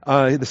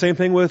 the same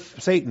thing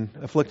with Satan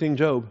afflicting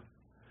Job.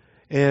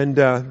 And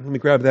let me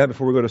grab that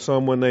before we go to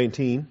Psalm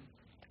 119.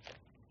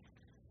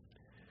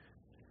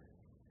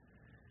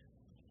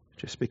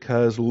 Just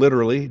because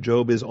literally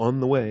Job is on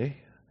the way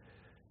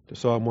to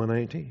Psalm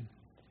 119.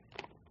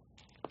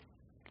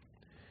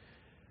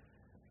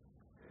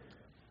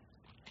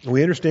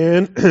 We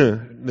understand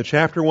the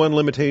chapter 1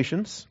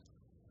 limitations.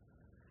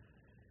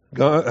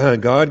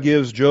 God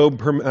gives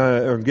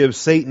gives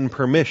Satan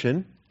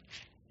permission,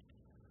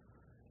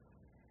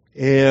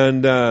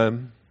 and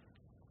in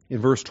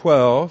verse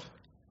 12,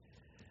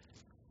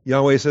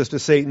 Yahweh says to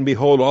Satan,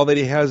 behold, all that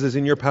he has is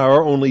in your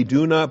power, only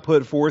do not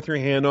put forth your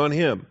hand on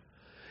him.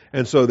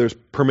 And so there's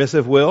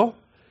permissive will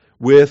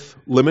with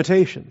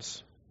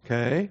limitations.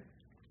 Okay?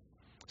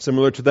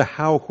 Similar to the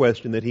how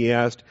question that he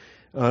asked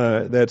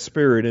that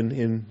spirit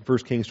in 1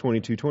 Kings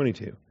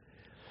 22:22.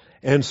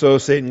 And so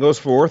Satan goes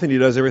forth and he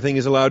does everything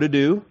he's allowed to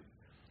do,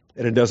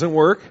 and it doesn't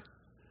work.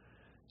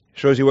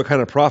 Shows you what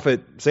kind of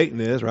prophet Satan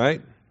is,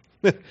 right?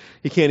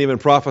 He can't even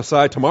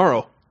prophesy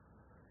tomorrow.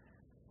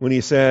 When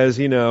he says,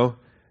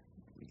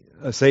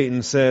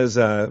 Satan says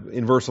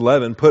in verse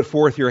 11, put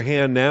forth your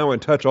hand now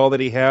and touch all that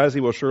he has,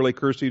 he will surely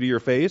curse you to your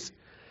face.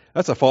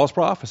 That's a false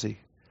prophecy.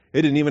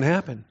 It didn't even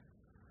happen.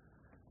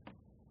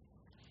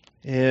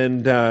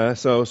 And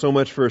so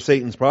much for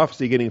Satan's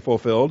prophecy getting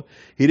fulfilled.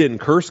 He didn't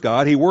curse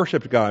God, he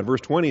worshipped God.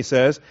 Verse 20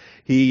 says,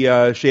 he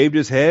shaved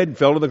his head,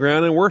 fell to the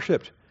ground and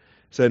worshipped.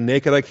 Said,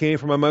 naked I came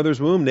from my mother's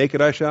womb,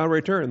 naked I shall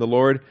return. The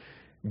Lord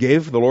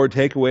give, the Lord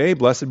take away,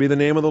 blessed be the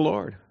name of the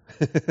Lord.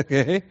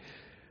 Okay?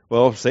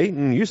 Well,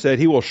 Satan, you said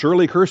he will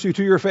surely curse you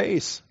to your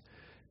face.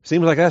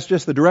 Seems like that's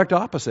just the direct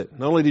opposite.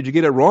 Not only did you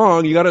get it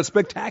wrong, you got it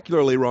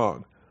spectacularly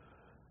wrong.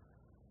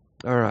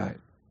 All right.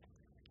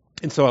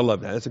 And so I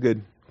love that. It's a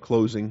good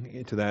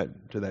closing to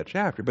that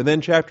chapter. But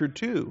then chapter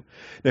 2.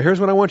 Now here's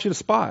what I want you to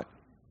spot.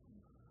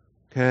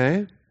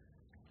 Okay?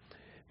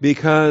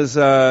 Because,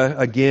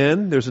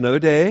 again, there's another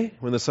day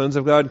when the sons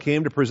of God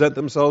came to present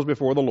themselves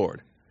before the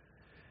Lord.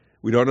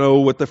 We don't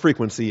know what the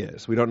frequency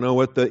is. We don't know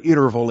what the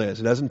interval is.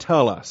 It doesn't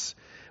tell us.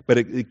 But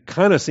it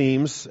kind of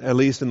seems, at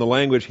least in the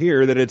language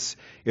here, that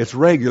it's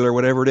regular,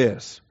 whatever it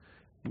is.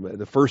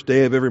 The first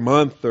day of every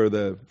month, or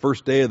the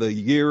first day of the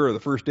year, or the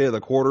first day of the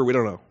quarter, we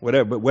don't know.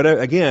 Whatever. But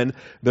whatever, again,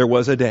 there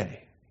was a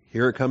day.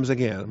 Here it comes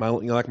again.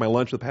 Like my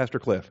lunch with Pastor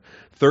Cliff.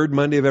 Third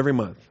Monday of every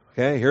month.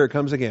 Okay, here it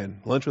comes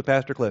again. Lunch with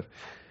Pastor Cliff.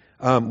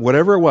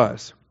 Whatever it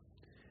was,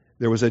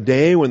 there was a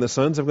day when the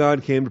sons of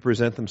God came to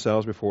present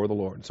themselves before the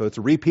Lord. So it's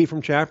a repeat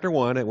from chapter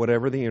 1 at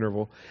whatever the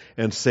interval.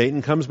 And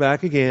Satan comes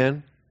back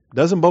again.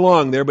 Doesn't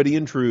belong there, but he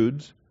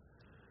intrudes.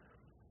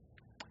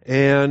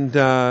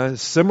 And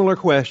similar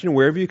question,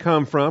 wherever you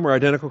come from, or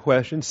identical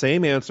question,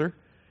 same answer.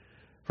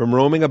 From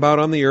roaming about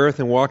on the earth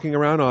and walking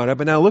around on it.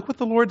 But now look what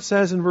the Lord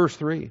says in verse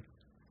 3.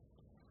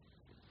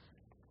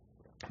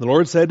 The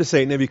Lord said to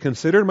Satan, have you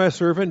considered my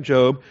servant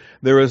Job?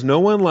 There is no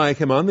one like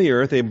him on the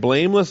earth, a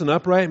blameless and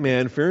upright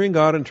man, fearing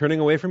God and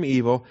turning away from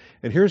evil.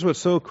 And here's what's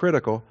so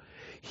critical.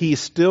 He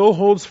still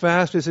holds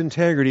fast his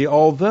integrity,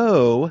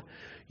 although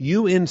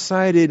you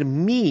incited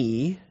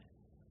me,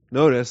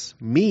 notice,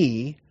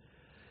 me,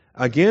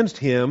 against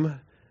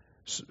him,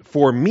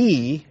 for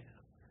me,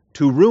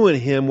 to ruin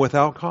him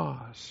without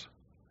cause.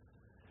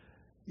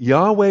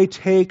 Yahweh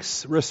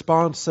takes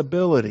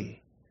responsibility.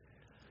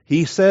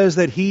 He says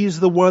that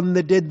he's the one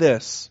that did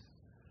this.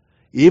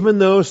 Even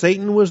though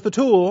Satan was the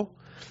tool,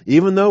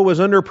 even though it was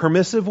under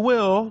permissive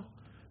will,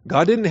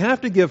 God didn't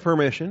have to give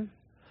permission.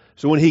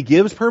 So when he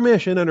gives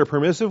permission under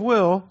permissive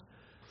will,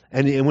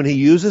 and when he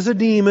uses a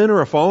demon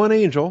or a fallen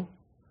angel,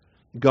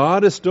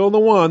 God is still the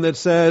one that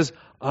says,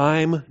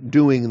 I'm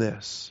doing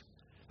this.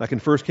 Like in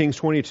 1 Kings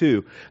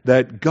 22,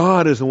 that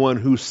God is the one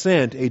who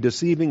sent a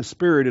deceiving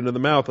spirit into the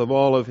mouth of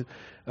all of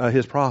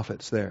his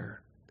prophets there.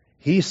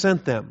 He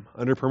sent them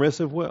under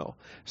permissive will.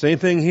 Same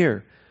thing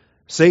here.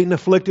 Satan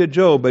afflicted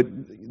Job, but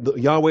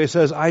Yahweh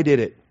says, I did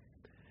it.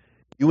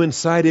 You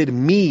incited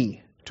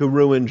me to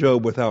ruin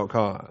Job without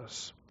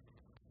cause.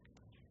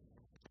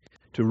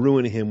 To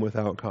ruin him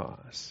without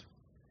cause.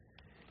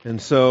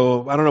 And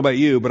so, I don't know about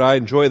you, but I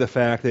enjoy the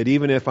fact that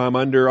even if I'm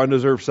under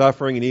undeserved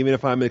suffering, and even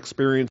if I'm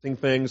experiencing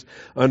things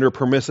under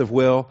permissive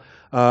will,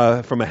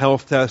 from a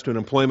health test to an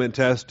employment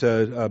test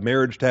to a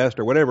marriage test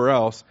or whatever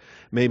else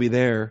may be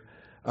there,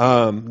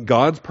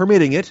 God's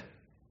permitting it.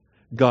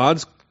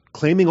 God's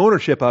claiming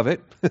ownership of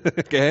it.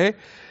 Okay?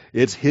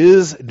 It's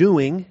His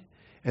doing,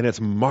 and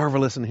it's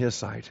marvelous in His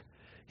sight.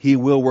 He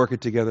will work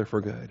it together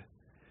for good.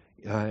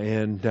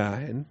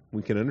 And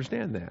we can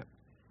understand that.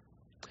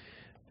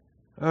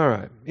 All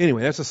right.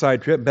 Anyway, that's a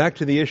side trip. Back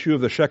to the issue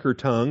of the sheker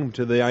tongue,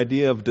 to the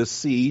idea of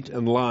deceit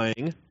and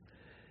lying.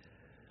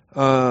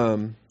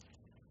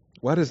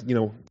 Why does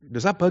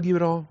that bug you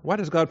at all? Why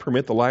does God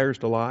permit the liars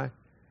to lie?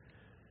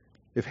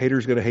 If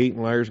haters going to hate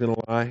and liars going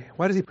to lie,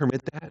 why does He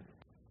permit that?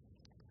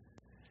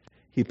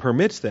 He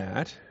permits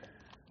that,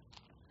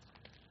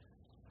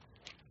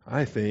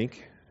 I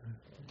think,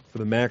 for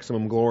the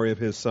maximum glory of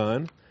His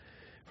Son,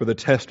 for the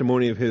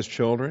testimony of His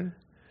children,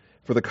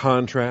 for the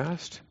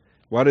contrast.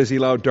 Why does He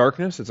allow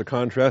darkness? It's a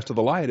contrast to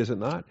the light, is it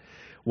not?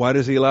 Why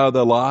does He allow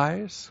the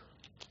lies?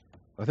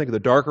 I think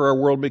the darker our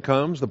world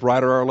becomes, the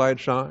brighter our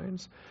light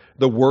shines.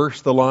 The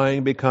worse the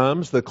lying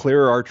becomes, the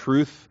clearer our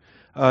truth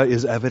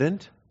is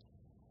evident.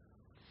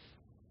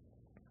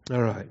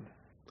 All right.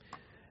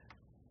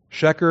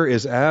 Sheker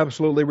is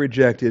absolutely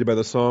rejected by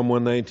the Psalm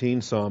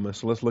 119 psalmist.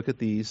 So let's look at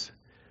these.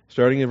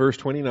 Starting in verse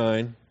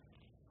 29.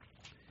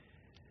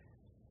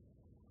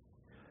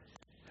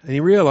 And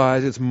you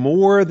realize it's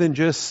more than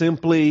just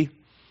simply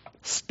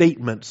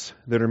statements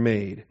that are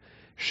made.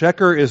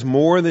 Sheker is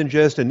more than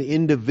just an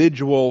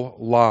individual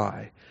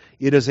lie.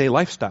 It is a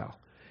lifestyle.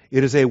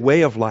 It is a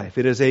way of life.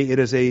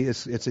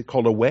 It's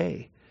called a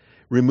way.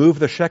 Remove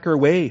the sheker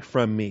way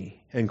from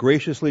me and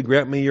graciously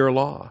grant me your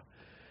law.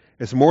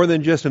 It's more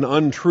than just an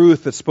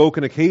untruth that's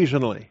spoken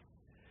occasionally.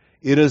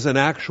 It is an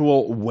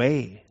actual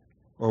way,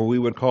 or we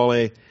would call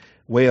a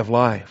way of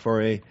life,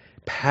 or a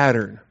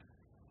pattern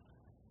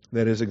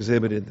that is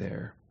exhibited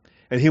there.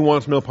 And he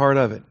wants no part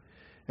of it.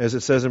 As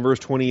it says in verse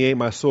 28,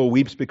 my soul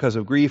weeps because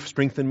of grief.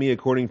 Strengthen me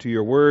according to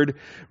your word.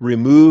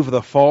 Remove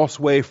the false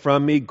way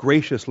from me.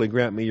 Graciously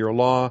grant me your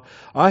law.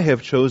 I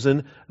have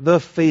chosen the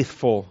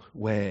faithful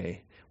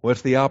way.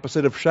 What's the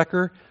opposite of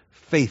sheker?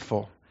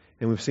 Faithful.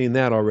 And we've seen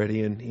that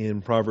already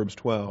in Proverbs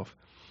 12.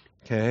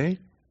 Okay?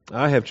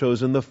 I have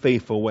chosen the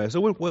faithful way. So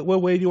what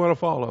way do you want to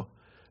follow?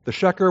 The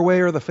sheker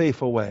way or the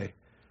faithful way?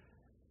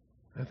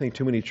 I think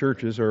too many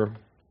churches are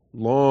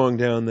long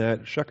down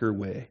that sheker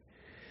way.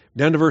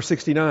 Down to verse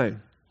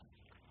 69.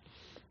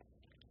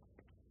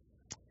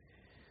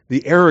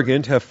 The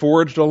arrogant have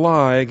forged a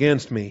lie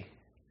against me.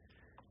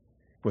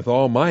 With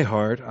all my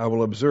heart I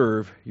will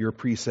observe your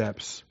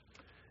precepts.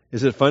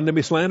 Is it fun to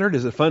be slandered?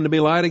 Is it fun to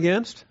be lied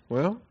against?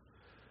 Well,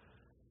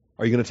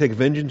 are you going to take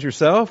vengeance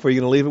yourself, or are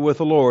you going to leave it with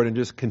the Lord and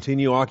just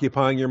continue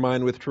occupying your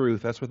mind with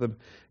truth? That's what the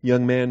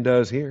young man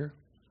does here.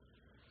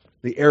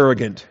 The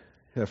arrogant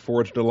have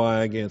forged a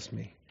lie against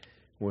me.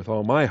 With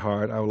all my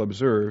heart I will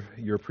observe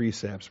your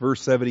precepts.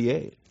 Verse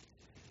 78.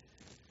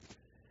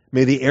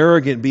 May the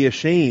arrogant be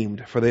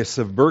ashamed, for they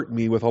subvert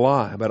me with a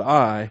lie, but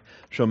I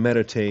shall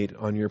meditate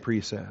on your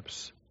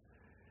precepts.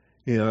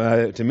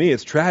 To me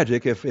it's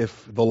tragic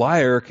if the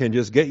liar can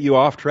just get you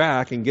off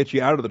track and get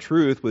you out of the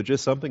truth with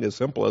just something as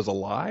simple as a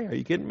lie. Are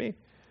you kidding me?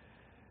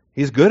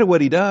 He's good at what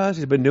he does.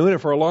 He's been doing it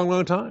for a long,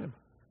 long time.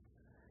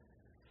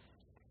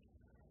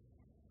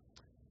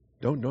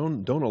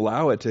 Don't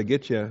allow it to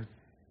get your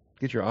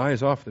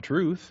eyes off the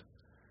truth.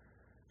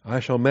 I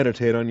shall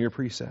meditate on your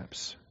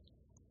precepts.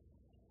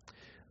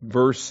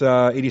 Verse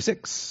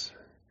 86.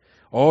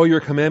 All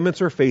your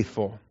commandments are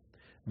faithful.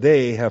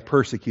 They have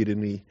persecuted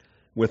me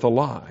with a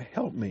lie.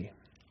 Help me.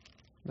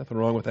 Nothing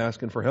wrong with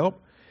asking for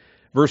help.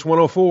 Verse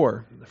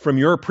 104. From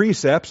your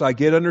precepts I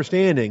get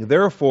understanding.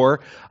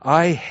 Therefore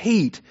I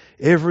hate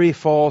every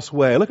false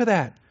way. Look at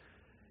that.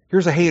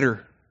 Here's a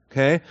hater.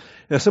 Okay?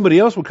 Now somebody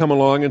else would come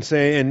along and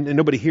say, and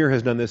nobody here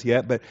has done this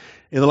yet, but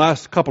in the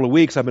last couple of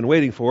weeks I've been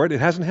waiting for it. It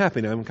hasn't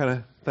happened. I'm kind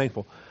of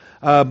thankful.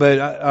 But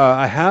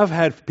I have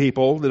had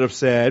people that have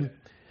said,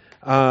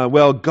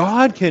 well,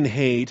 God can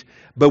hate,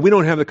 but we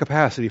don't have the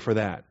capacity for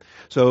that.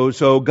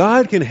 So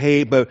God can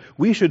hate, but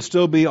we should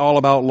still be all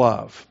about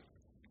love.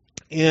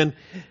 And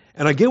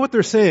I get what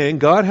they're saying.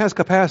 God has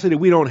capacity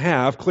we don't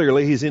have.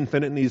 Clearly, He's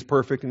infinite and He's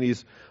perfect and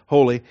He's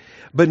holy.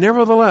 But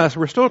nevertheless,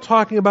 we're still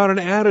talking about an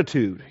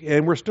attitude.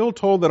 And we're still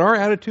told that our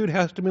attitude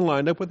has to be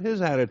lined up with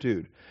His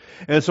attitude.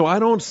 And so I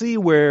don't see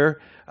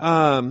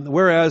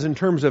whereas in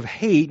terms of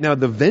hate, now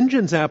the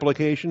vengeance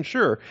application,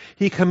 sure,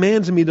 He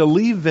commands me to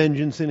leave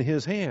vengeance in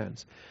His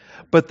hands.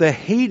 But the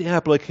hate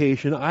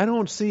application, I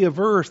don't see a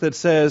verse that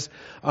says,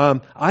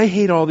 I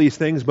hate all these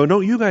things, but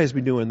don't you guys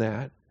be doing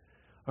that.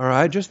 All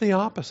right, just the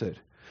opposite.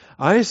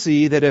 I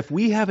see that if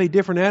we have a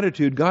different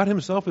attitude, God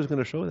Himself is going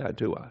to show that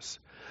to us.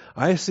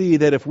 I see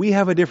that if we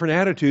have a different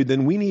attitude,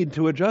 then we need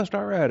to adjust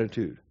our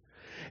attitude.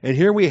 And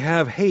here we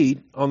have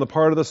hate on the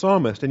part of the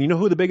psalmist. And you know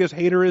who the biggest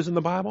hater is in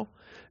the Bible?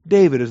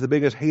 David is the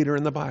biggest hater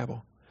in the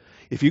Bible.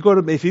 If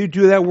you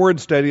do that word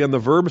study on the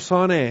verb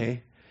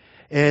sonné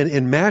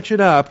and match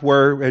it up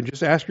and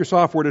just ask your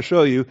software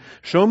to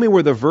show me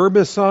where the verb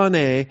is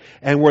sonné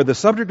and where the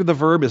subject of the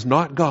verb is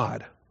not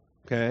God.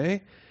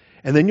 Okay?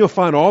 And then you'll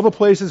find all the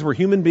places where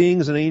human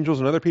beings and angels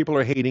and other people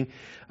are hating.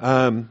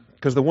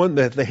 Because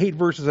the hate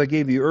verses I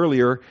gave you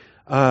earlier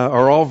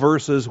are all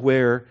verses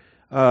where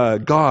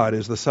God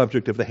is the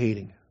subject of the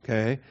hating.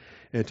 Okay?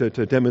 And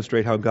to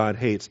demonstrate how God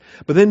hates.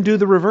 But then do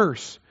the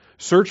reverse.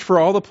 Search for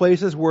all the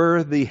places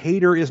where the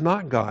hater is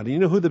not God. And you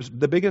know who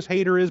the biggest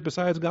hater is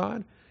besides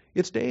God?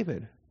 It's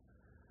David.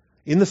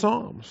 In the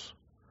Psalms.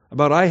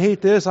 About I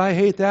hate this, I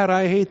hate that,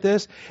 I hate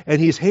this. And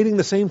he's hating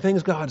the same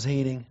things God's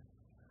hating.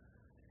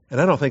 And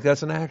I don't think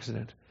that's an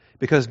accident.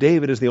 Because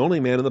David is the only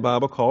man in the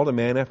Bible called a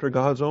man after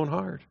God's own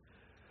heart.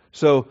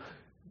 So,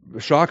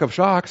 shock of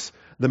shocks,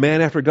 the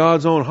man after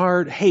God's own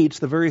heart hates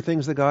the very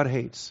things that God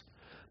hates.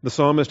 The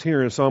psalmist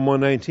here in Psalm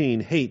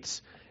 119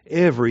 hates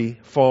every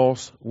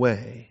false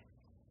way.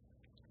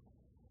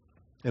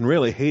 And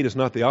really, hate is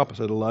not the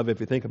opposite of love. If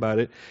you think about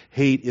it,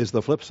 hate is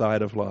the flip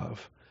side of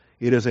love.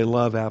 It is a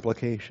love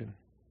application.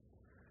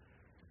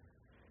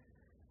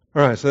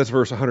 All right, so that's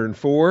verse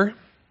 104.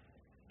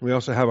 We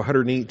also have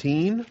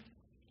 118.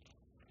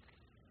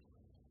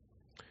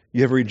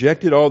 You have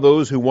rejected all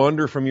those who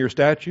wander from your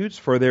statutes,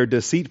 for their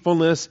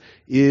deceitfulness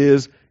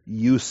is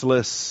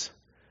useless.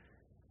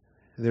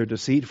 Their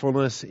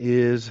deceitfulness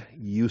is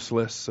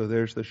useless. So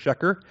there's the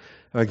sheker.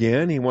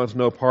 Again, he wants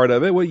no part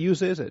of it. What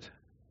use is it?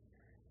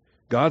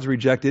 God's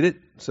rejected it,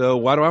 so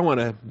why do I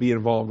want to be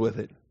involved with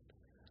it?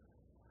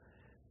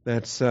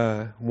 That's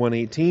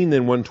 118,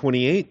 then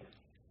 128.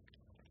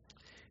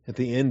 At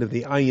the end of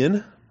the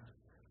ayin,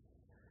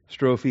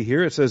 strophe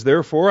here. It says,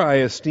 "Therefore I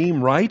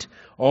esteem right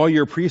all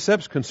your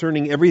precepts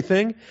concerning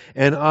everything,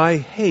 and I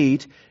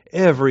hate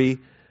every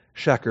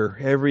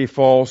sheker," every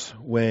false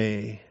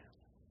way.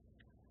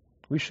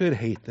 We should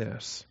hate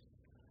this.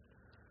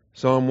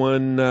 Psalm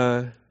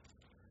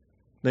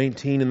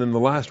 119, and then the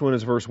last one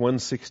is verse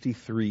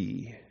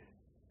 163.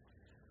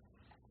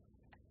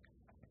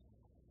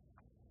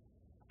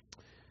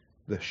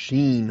 The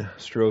Sheen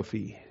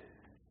strophe.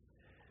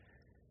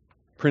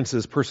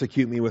 "Princes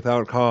persecute me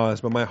without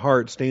cause, but my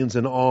heart stands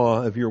in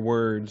awe of your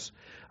words.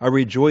 I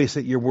rejoice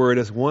at your word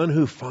as one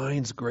who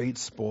finds great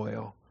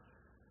spoil."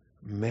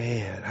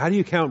 Man, how do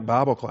you count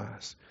Bible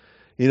class?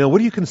 What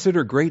do you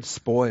consider great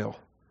spoil?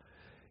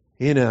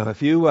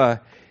 If you are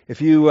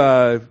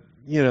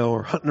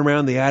hunting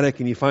around the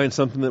attic and you find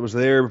something that was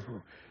there,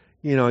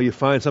 you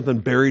find something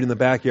buried in the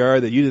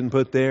backyard that you didn't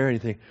put there, and you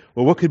think,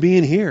 well, what could be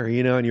in here?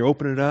 And you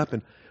open it up,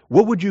 and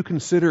what would you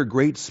consider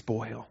great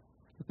spoil?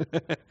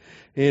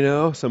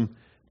 Some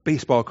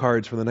baseball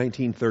cards from the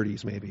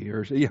 1930s maybe,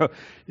 or you go,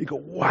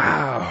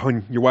 wow,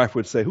 and your wife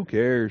would say, who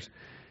cares?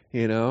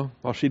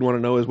 All she'd want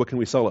to know is what can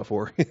we sell it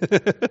for?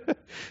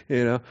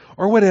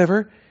 Or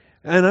whatever.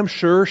 And I'm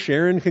sure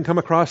Sharon can come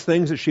across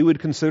things that she would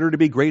consider to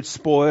be great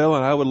spoil,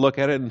 and I would look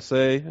at it and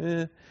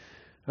say,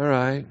 all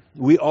right.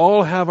 We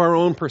all have our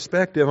own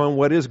perspective on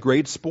what is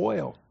great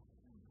spoil.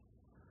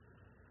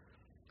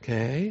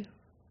 Okay?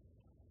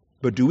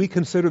 But do we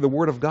consider the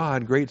Word of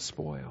God great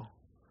spoil?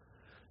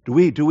 Do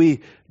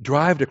we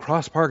drive to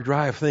Cross Park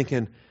Drive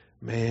thinking,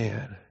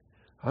 man,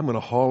 I'm going to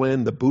haul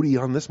in the booty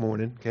on this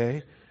morning,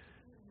 okay?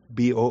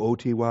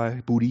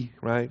 B-O-O-T-Y, booty,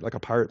 right? Like a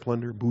pirate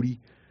plunder, booty.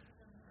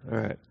 All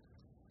right.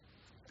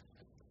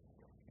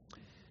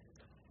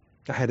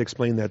 I had to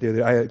explain that the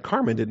other day.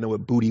 Carmen didn't know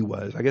what booty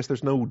was. I guess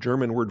there's no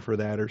German word for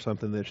that or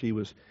something, that she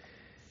was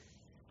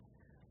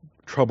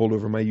troubled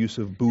over my use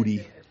of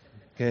booty.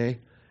 Okay?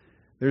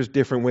 There's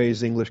different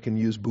ways English can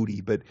use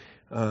booty, but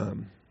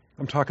I'm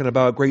talking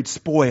about great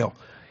spoil.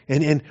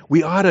 And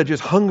we ought to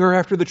just hunger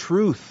after the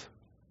truth.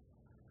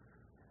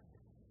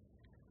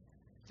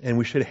 And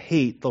we should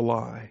hate the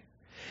lie.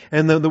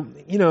 And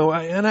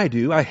and I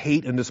do. I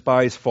hate and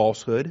despise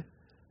falsehood,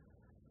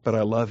 but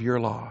I love your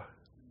law.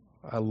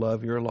 I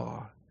love your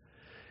law.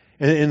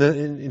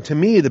 And to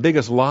me, the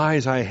biggest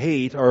lies I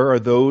hate are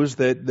those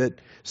that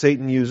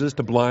Satan uses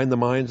to blind the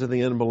minds of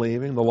the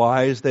unbelieving, the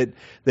lies that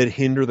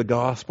hinder the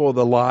gospel,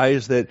 the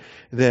lies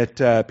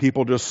that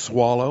people just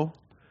swallow.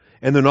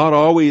 And they're not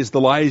always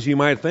the lies you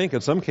might think.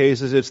 In some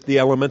cases, it's the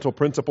elemental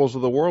principles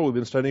of the world we've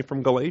been studying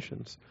from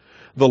Galatians.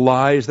 The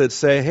lies that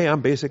say, hey,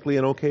 I'm basically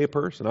an okay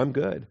person, I'm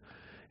good.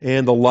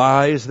 And the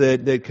lies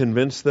that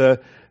convince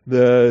the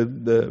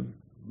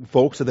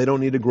folks that they don't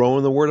need to grow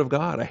in the Word of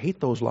God. I hate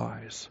those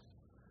lies.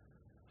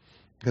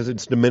 Because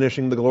it's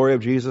diminishing the glory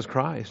of Jesus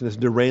Christ. And it's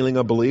derailing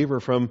a believer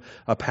from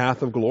a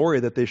path of glory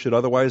that they should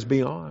otherwise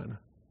be on.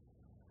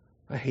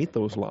 I hate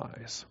those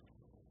lies.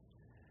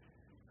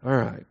 All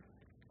right.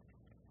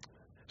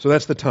 So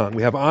that's the tongue.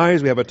 We have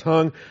eyes, we have a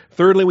tongue.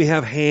 Thirdly, we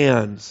have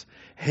hands.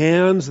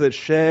 Hands that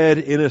shed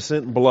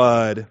innocent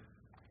blood.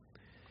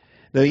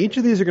 Now, each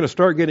of these are going to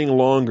start getting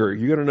longer.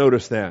 You're going to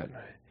notice that.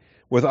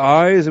 With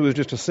eyes, it was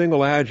just a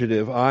single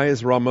adjective,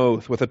 eyes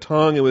ramoth. With a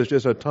tongue, it was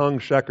just a tongue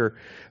sheker,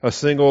 a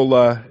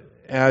single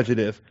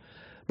adjective.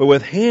 But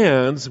with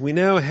hands, we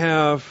now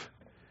have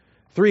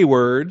three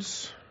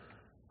words.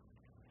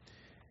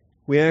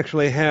 We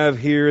actually have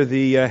here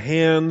the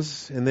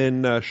hands, and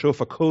then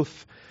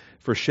shofakoth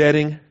for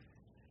shedding,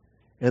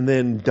 and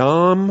then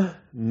dam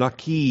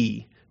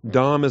naki.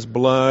 Dam is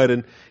blood,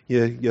 and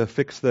you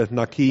fix the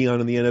naki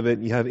on the end of it,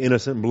 and you have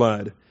innocent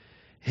blood.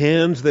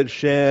 Hands that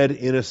shed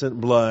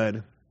innocent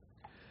blood.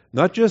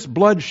 Not just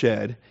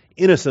bloodshed,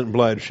 innocent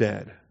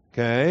bloodshed.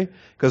 Okay?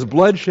 Because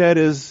bloodshed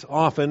is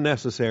often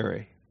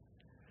necessary.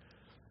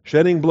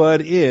 Shedding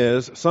blood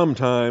is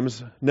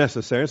sometimes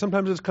necessary, and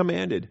sometimes it's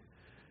commanded.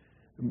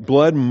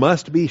 Blood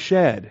must be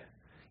shed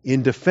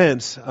in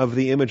defense of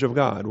the image of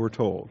God, we're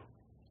told.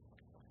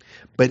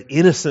 But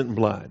innocent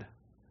blood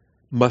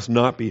must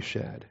not be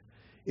shed.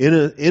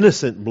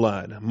 Innocent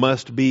blood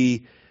must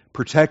be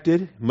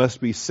protected, must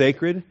be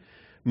sacred,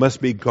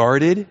 must be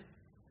guarded.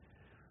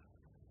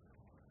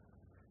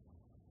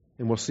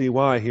 And we'll see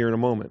why here in a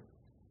moment.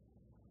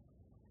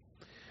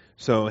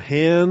 So,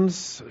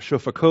 hands,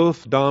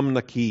 shofakoth, dam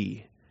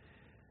naki.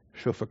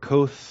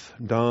 Shofakoth,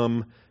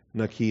 dam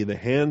naki. The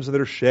hands that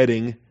are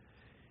shedding,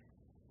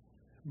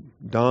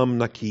 dam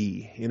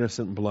naki,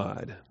 innocent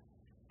blood.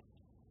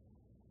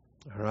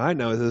 All right,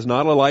 now this is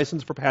not a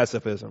license for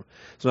pacifism.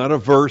 It's not a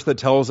verse that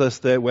tells us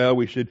that, well,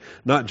 we should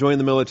not join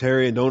the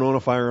military and don't own a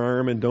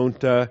firearm and don't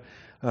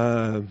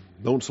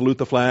salute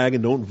the flag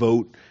and don't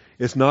vote.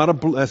 It's not a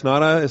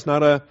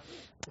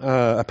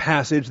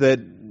passage that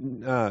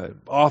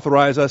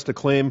authorizes us to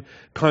claim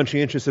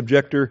conscientious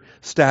objector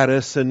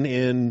status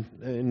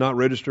and not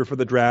register for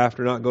the draft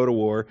or not go to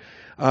war.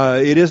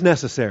 It is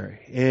necessary.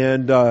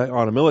 And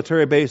on a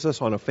military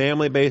basis, on a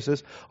family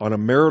basis, on a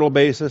marital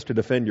basis, to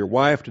defend your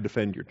wife, to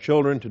defend your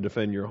children, to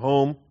defend your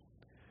home,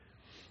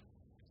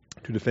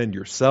 to defend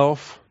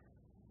yourself.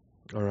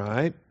 All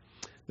right?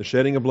 The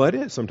shedding of blood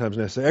is sometimes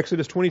necessary.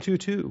 Exodus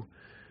 22:2.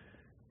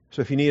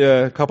 So if you need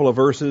a couple of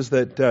verses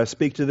that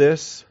speak to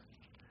this,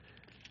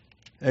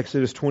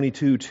 Exodus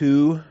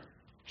 22:2.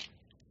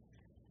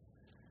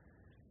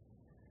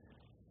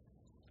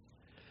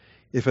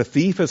 If a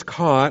thief is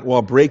caught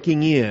while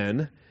breaking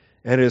in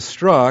and is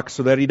struck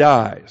so that he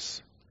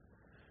dies.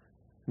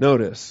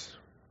 Notice,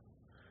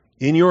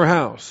 in your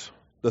house,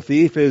 the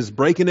thief is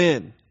breaking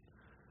in.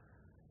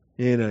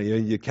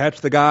 You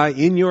catch the guy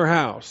in your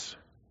house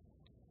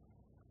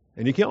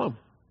and you kill him.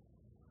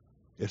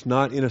 It's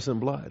not innocent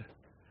blood.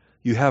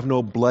 You have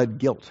no blood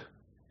guilt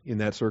in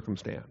that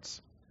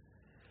circumstance.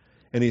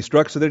 And he's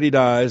struck so that he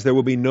dies. There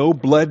will be no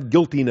blood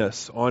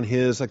guiltiness on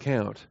his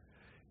account.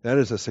 That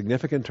is a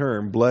significant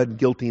term, blood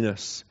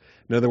guiltiness.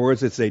 In other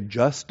words, it's a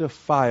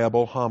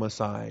justifiable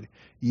homicide.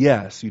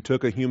 Yes, you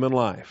took a human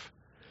life,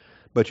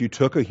 but you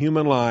took a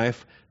human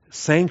life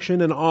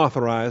sanctioned and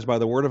authorized by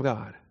the Word of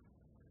God.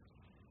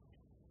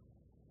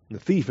 The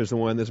thief is the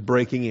one that's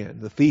breaking in.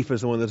 The thief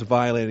is the one that's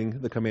violating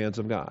the commands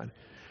of God.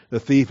 The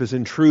thief is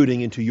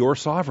intruding into your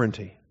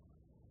sovereignty,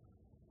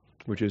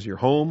 which is your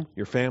home,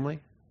 your family.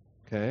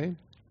 Okay?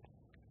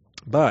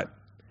 But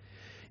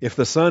if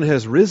the sun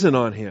has risen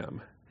on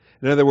him,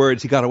 in other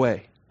words, he got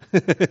away.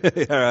 All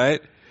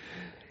right?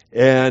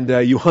 And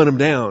you hunt him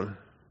down.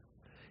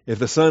 If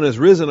the sun has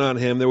risen on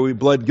him, there will be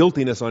blood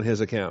guiltiness on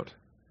his account.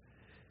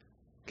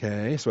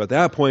 Okay? So at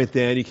that point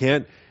then, you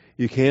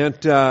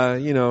can't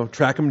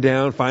track him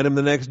down, find him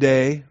the next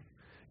day,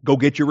 go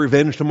get your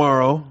revenge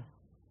tomorrow.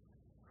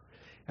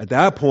 At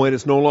that point,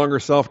 it's no longer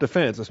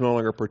self-defense. It's no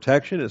longer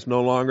protection. It's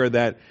no longer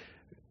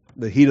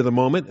the heat of the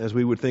moment, as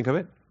we would think of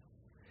it.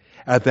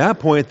 At that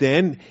point,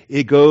 then,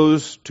 it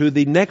goes to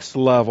the next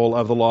level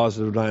of the laws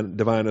of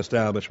divine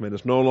establishment.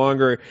 It's no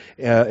longer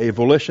a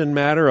volition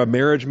matter, a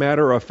marriage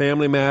matter, or a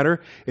family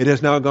matter. It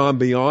has now gone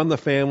beyond the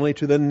family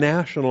to the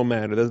national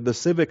matter, the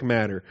civic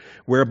matter,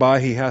 whereby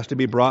he has to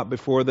be brought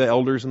before the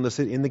elders in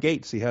the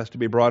gates. He has to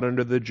be brought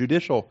under the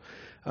judicial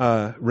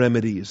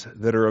remedies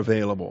that are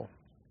available.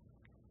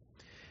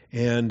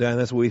 And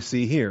that's what we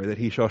see here, that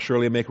he shall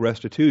surely make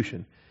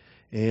restitution.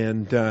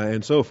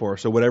 And so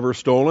forth. So whatever is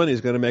stolen,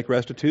 he's going to make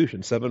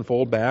restitution,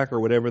 sevenfold back, or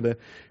whatever the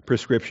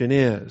prescription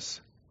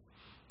is.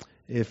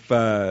 If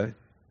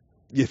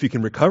you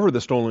can recover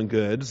the stolen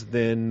goods,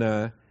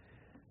 then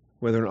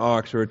whether an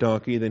ox or a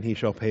donkey, then he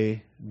shall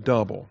pay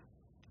double.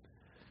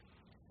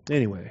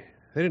 Anyway,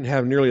 they didn't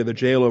have nearly the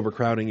jail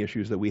overcrowding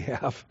issues that we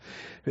have,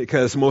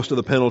 because most of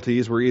the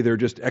penalties were either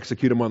just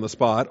execute them on the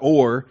spot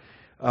or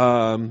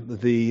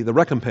the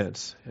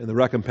recompense, and the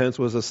recompense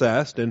was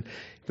assessed, and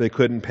if they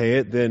couldn't pay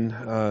it,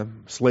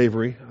 then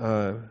slavery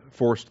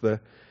forced the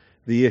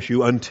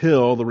issue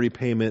until the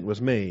repayment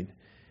was made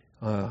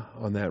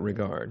on that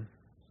regard.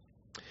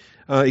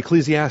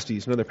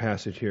 Ecclesiastes, another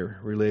passage here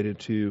related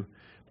to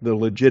the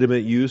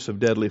legitimate use of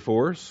deadly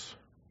force.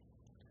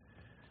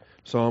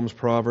 Psalms,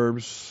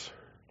 Proverbs,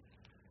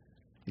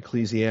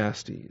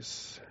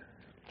 Ecclesiastes.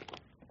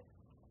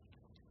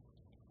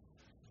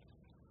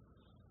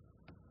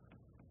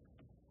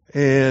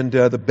 And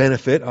the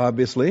benefit,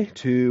 obviously,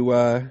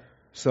 to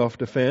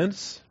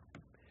self-defense.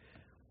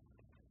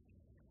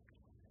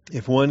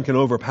 If one can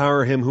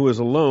overpower him who is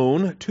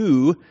alone,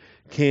 two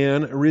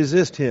can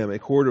resist him. A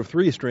cord of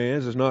 3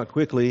 strands is not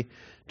quickly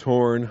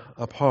torn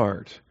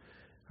apart.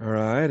 All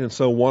right, and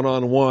so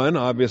one-on-one,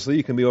 obviously,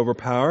 you can be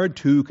overpowered.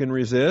 2 can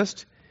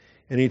resist.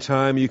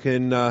 Anytime you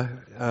can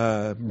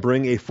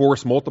bring a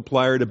force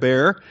multiplier to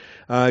bear,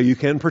 you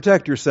can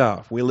protect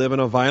yourself. We live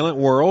in a violent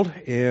world,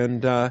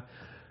 and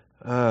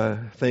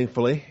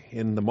thankfully,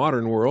 in the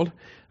modern world,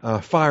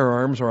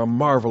 firearms are a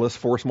marvelous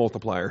force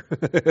multiplier.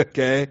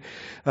 Okay,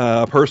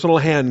 a personal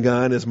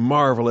handgun is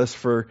marvelous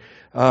for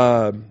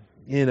women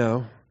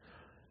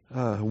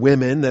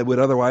that would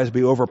otherwise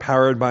be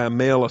overpowered by a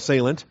male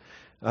assailant.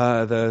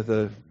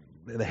 The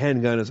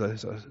handgun is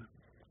a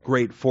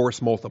great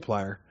force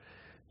multiplier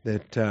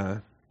that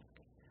for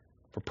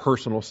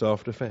personal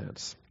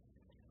self-defense.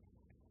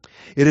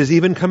 It is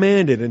even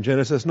commanded in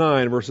Genesis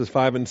 9, verses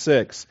 5 and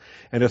 6.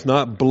 And it's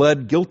not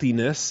blood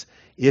guiltiness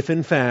if,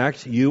 in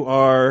fact, you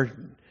are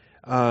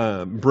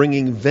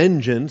bringing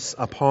vengeance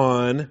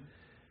upon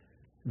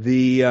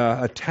the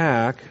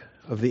attack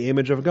of the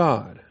image of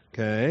God.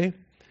 Okay?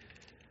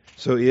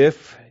 So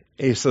if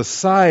a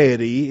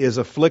society is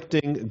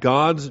afflicting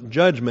God's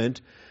judgment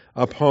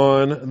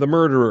upon the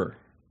murderer,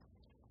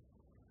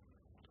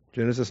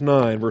 Genesis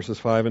 9, verses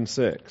 5 and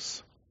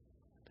 6.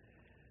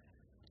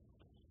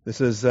 This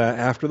is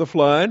after the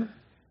flood.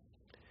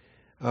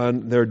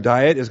 Their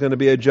diet is going to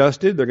be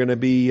adjusted. They're going to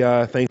be,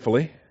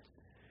 thankfully,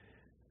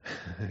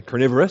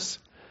 carnivorous.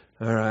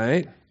 All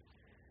right.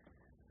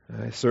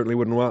 I certainly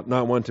would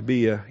not want to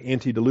be an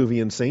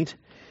antediluvian saint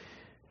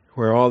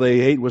where all they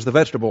ate was the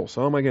vegetables.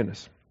 Oh, my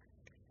goodness.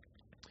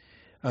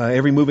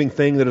 Every moving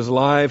thing that is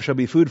alive shall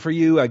be food for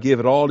you. I give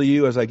it all to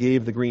you as I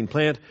gave the green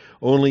plant.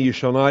 Only you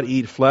shall not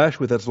eat flesh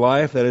with its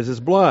life, that is its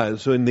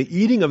blood. So in the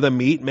eating of the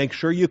meat, make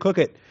sure you cook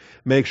it.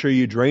 Make sure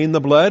you drain the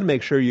blood.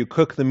 Make sure you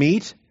cook the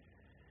meat.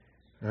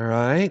 All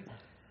right.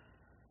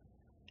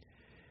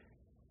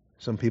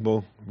 Some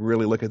people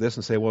really look at this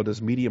and say, well,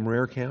 does medium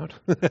rare count?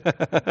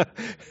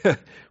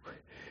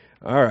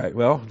 All right,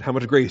 well, how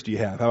much grace do you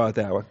have? How about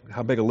that?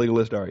 How big a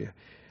legalist are you?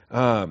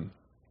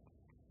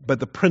 But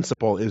the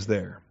principle is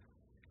there.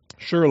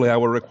 Surely I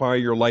will require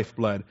your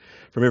lifeblood.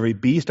 From every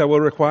beast I will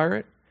require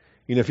it.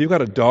 If you've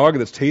got a dog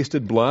that's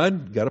tasted blood,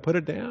 you've got to put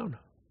it down.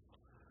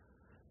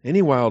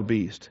 Any wild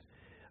beast.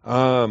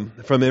 From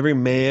every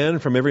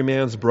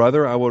man's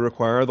brother, I will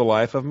require the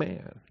life of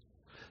man.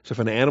 So if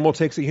an animal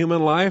takes a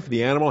human life,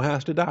 the animal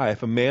has to die.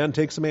 If a man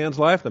takes a man's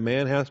life, the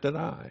man has to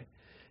die.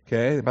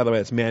 Okay? By the way,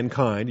 it's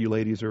mankind. You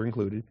ladies are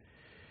included.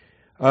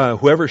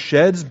 Whoever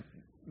sheds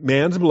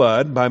man's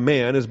blood, by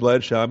man his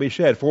blood shall be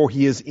shed. For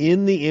he is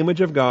in the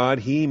image of God,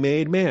 he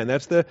made man.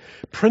 That's the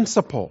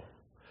principle.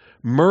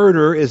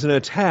 Murder is an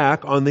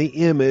attack on the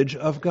image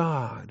of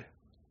God.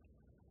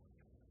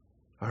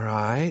 All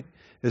right?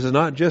 This is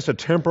not just a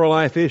temporal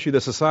life issue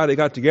that society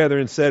got together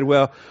and said,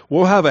 well,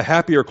 we'll have a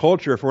happier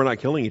culture if we're not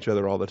killing each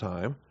other all the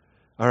time.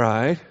 All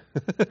right?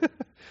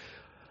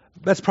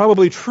 That's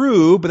probably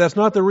true, but that's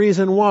not the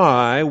reason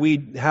why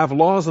we have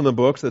laws in the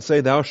books that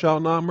say thou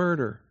shalt not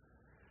murder.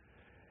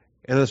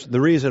 And that's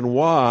the reason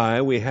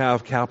why we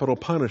have capital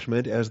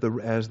punishment as the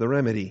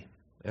remedy,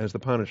 as the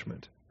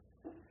punishment,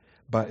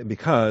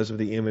 because of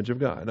the image of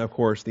God. Now, of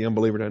course, the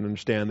unbeliever doesn't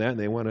understand that, and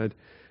they want to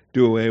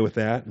do away with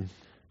that and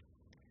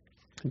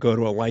go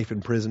to a life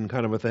in prison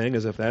kind of a thing,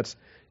 as if that's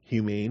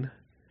humane.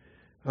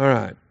 All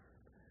right.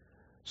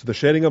 So the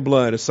shedding of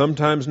blood is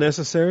sometimes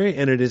necessary,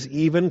 and it is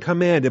even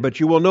commanded. But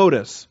you will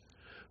notice,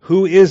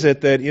 who is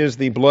it that is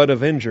the blood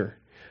avenger?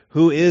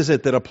 Who is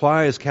it that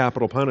applies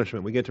capital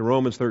punishment? We get to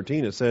Romans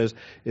 13, it says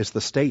it's the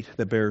state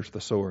that bears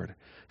the sword.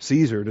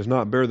 Caesar does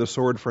not bear the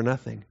sword for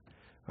nothing.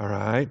 All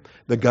right?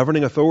 The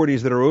governing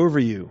authorities that are over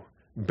you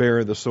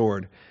bear the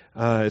sword.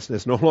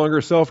 It's no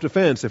longer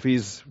self-defense if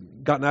he's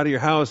gotten out of your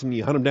house and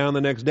you hunt him down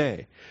the next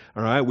day.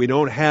 All right? We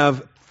don't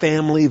have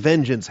family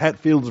vengeance,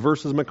 Hatfields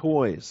versus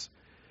McCoys.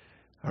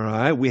 All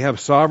right? We have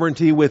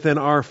sovereignty within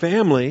our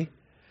family,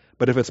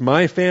 but if it's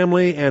my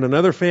family and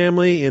another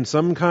family in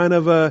some kind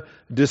of a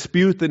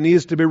dispute that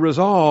needs to be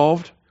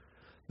resolved,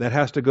 that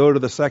has to go to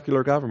the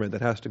secular government.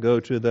 That has to go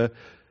to the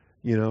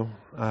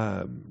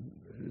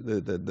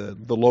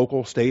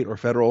local, state, or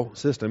federal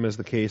system, as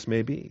the case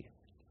may be.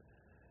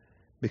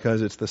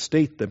 Because it's the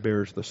state that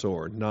bears the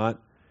sword, not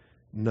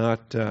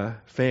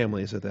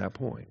families at that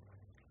point.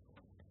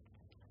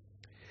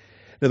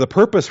 Now, the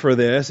purpose for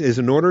this is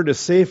in order to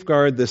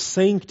safeguard the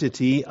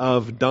sanctity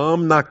of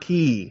Dam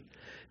Naki.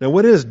 Now,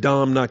 what is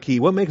Dam Naki?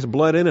 What makes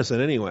blood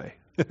innocent anyway?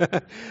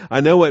 I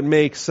know what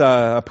makes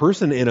a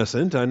person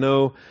innocent. I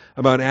know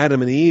about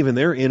Adam and Eve and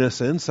their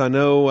innocence. I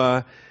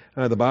know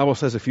the Bible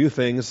says a few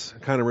things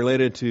kind of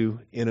related to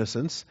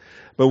innocence.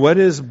 But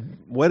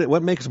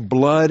what makes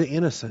blood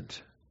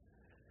innocent?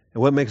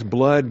 And what makes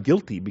blood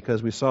guilty?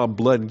 Because we saw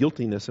blood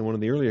guiltiness in one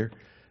of the earlier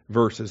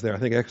verses there. I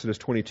think Exodus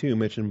 22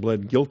 mentioned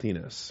blood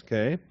guiltiness.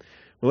 Okay?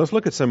 Well, let's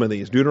look at some of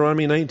these.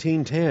 Deuteronomy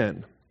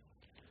 19:10.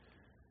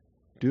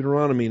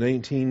 Deuteronomy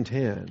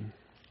 19:10.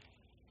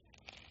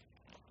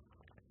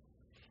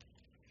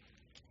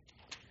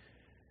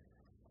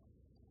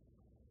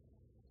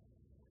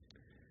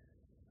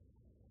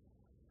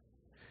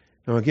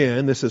 Now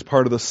again, this is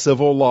part of the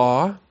civil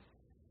law.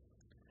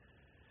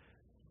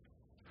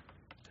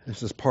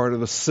 This is part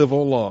of the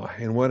civil law.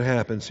 And what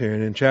happens here?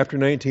 And in chapter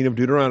 19 of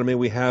Deuteronomy,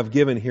 we have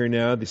given here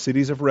now the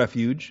cities of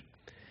refuge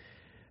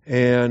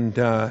and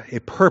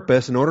a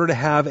purpose in order to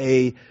have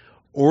a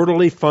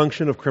orderly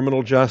function of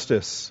criminal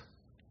justice.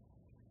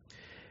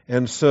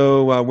 And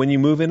so when you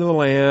move into the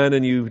land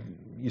and you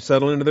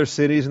settle into their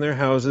cities and their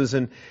houses,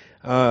 and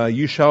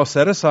you shall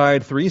set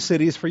aside 3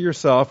 cities for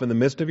yourself in the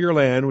midst of your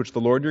land, which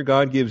the Lord your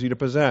God gives you to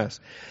possess.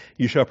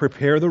 You shall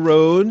prepare the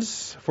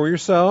roads for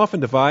yourself and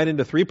divide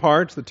into 3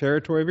 parts the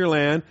territory of your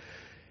land.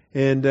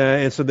 And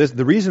so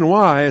the reason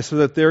why is so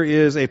that there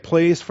is a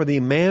place for the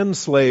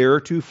manslayer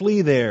to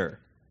flee there.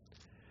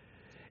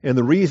 And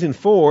the reason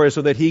for is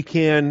so that he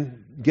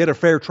can get a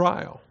fair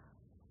trial.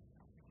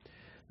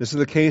 This is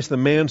the case of the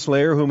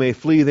manslayer who may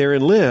flee there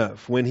and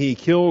live when he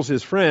kills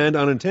his friend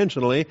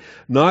unintentionally,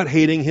 not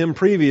hating him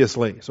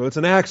previously. So it's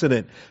an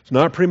accident. It's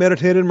not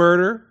premeditated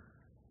murder.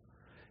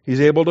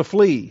 He's able to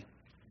flee.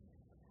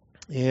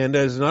 And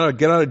it's not a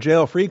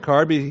get-out-of-jail-free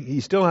card, but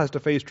he still has to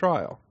face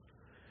trial.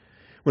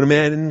 When a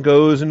man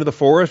goes into the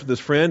forest with his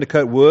friend to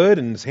cut wood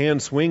and his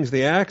hand swings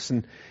the axe,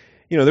 and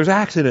there's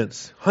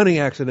accidents, hunting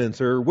accidents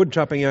or wood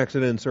chopping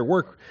accidents or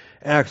work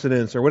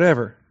accidents or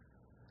whatever.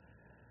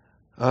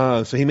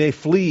 So he may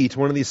flee to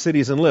one of these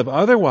cities and live.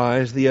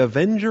 Otherwise, the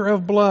avenger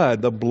of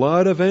blood, the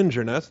blood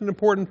avenger, now that's an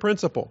important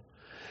principle.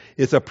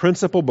 It's a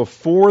principle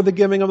before the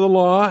giving of the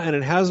law, and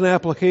it has an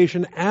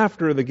application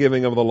after the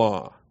giving of the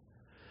law.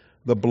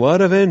 The blood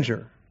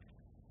avenger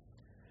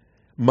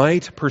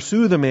might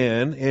pursue the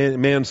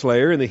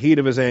manslayer in the heat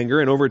of his anger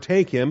and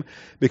overtake him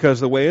because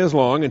the way is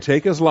long, and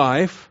take his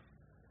life,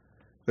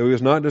 though he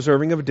was not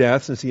deserving of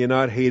death since he had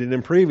not hated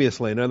him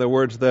previously. In other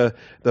words, the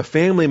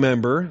family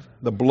member,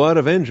 the blood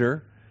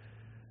avenger,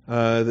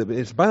 By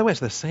the way,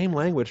 it's the same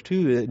language,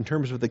 too, in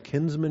terms of the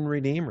kinsman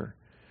redeemer.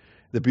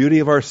 The beauty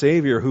of our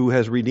Savior who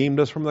has redeemed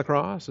us from the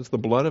cross. It's the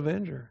blood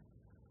avenger.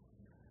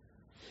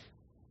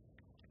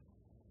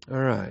 All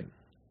right.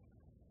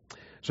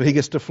 So he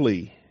gets to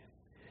flee.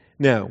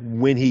 Now,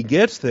 when he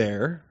gets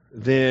there,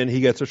 then he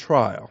gets a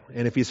trial.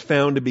 And if he's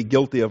found to be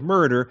guilty of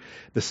murder,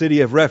 the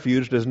city of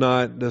refuge does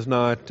not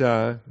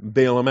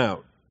bail him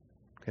out.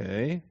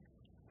 Okay?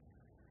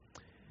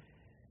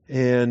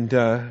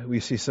 And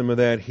we see some of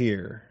that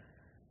here.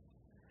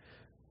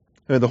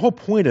 Now, the whole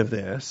point of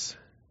this,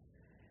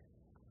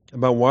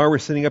 about why we're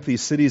setting up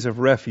these cities of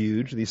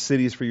refuge, these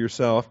cities for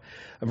yourself,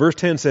 verse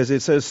 10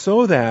 says,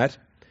 so that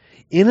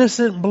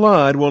innocent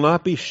blood will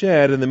not be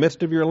shed in the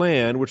midst of your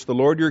land, which the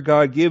Lord your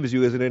God gives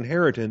you as an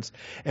inheritance,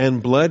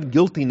 and blood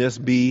guiltiness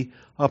be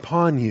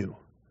upon you.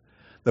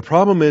 The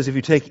problem is, if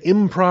you take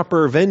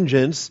improper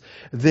vengeance,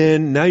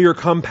 then now you're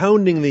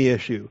compounding the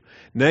issue.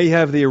 Now you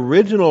have the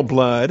original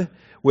blood,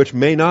 which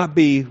may not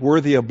be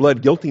worthy of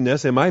blood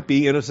guiltiness. It might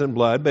be innocent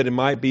blood, but it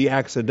might be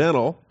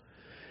accidental.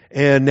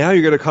 And now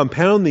you're going to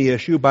compound the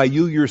issue by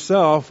you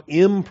yourself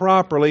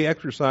improperly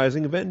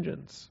exercising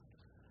vengeance.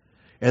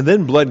 And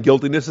then blood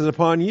guiltiness is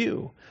upon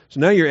you.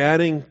 So now you're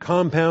adding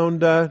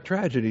compound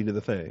tragedy to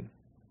the thing.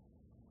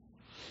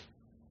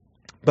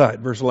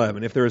 But, verse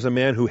 11, if there is a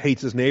man who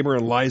hates his neighbor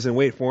and lies in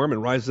wait for him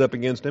and rises up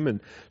against him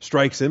and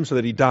strikes him so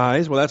that he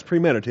dies, well, that's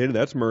premeditated,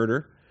 that's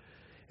murder.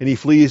 And he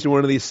flees to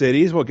one of these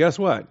cities, well, guess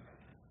what?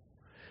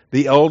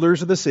 The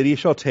elders of the city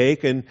shall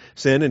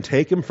send and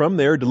take him from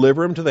there,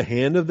 deliver him to the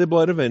hand of the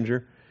blood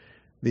avenger,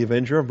 the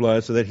avenger of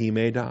blood, so that he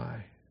may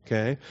die.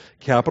 Okay?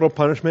 Capital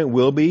punishment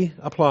will be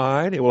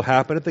applied. It will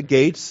happen at the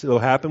gates. It will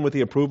happen with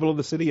the approval of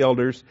the city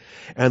elders.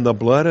 And the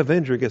blood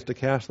avenger gets to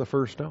cast the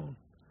first stone.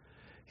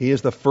 He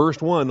is the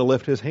first one to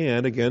lift his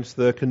hand against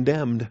the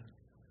condemned.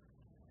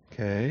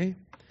 Okay?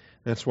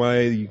 That's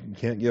why you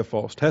can't give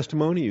false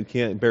testimony. You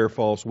can't bear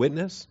false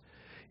witness.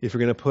 If you're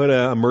going to put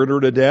a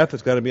murderer to death,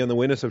 it's got to be on the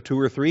witness of 2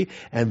 or 3,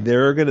 and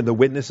the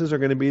witnesses are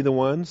going to be the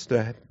ones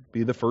to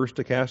be the first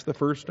to cast the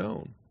first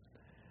stone.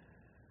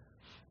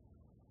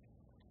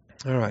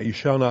 All right, you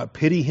shall not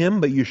pity him,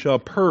 but you shall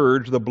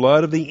purge the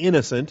blood of the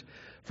innocent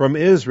from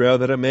Israel,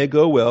 that it may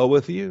go well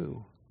with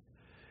you.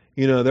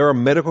 You know, there are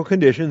medical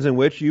conditions in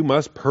which you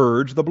must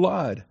purge the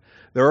blood.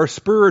 There are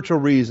spiritual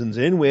reasons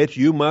in which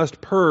you must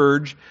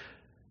purge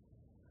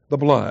the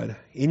blood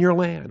in your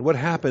land. What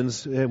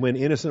happens when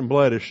innocent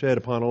blood is shed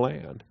upon a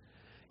land?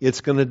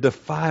 It's going to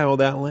defile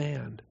that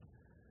land.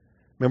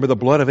 Remember, the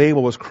blood of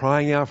Abel was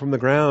crying out from the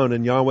ground,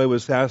 and Yahweh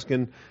was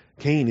asking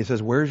Cain, he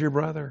says, where's your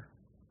brother?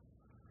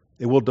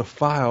 It will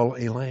defile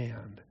a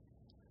land.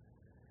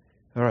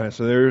 All right,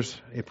 so there's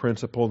a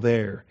principle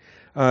there.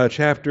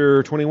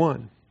 Chapter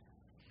 21.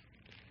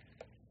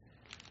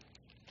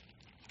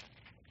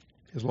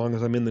 As long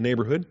as I'm in the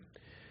neighborhood,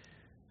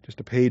 just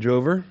a page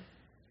over.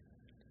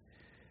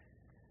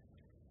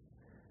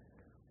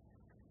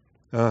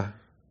 And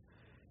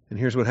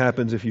here's what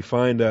happens if you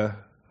find a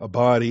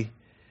body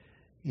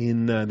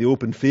in the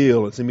open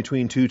field. It's in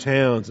between 2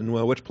 towns, and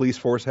well, which police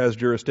force has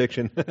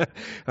jurisdiction?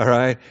 All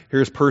right,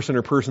 here's person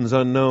or persons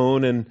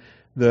unknown, and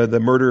the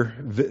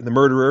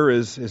murderer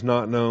is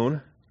not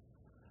known.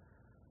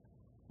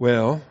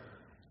 Well,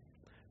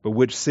 but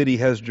which city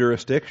has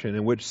jurisdiction,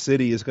 and which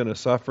city is going to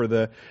suffer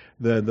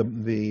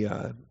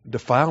the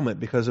defilement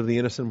because of the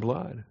innocent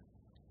blood?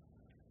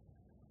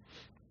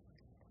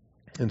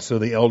 And so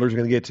the elders are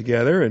going to get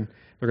together, and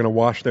they're going to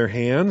wash their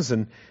hands,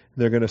 and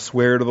they're going to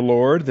swear to the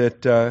Lord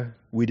that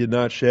we did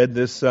not shed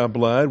this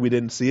blood, we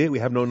didn't see it, we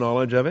have no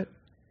knowledge of it.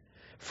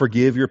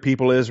 Forgive your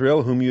people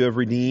Israel, whom you have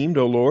redeemed,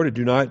 O Lord, and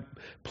do not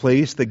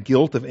place the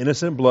guilt of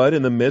innocent blood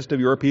in the midst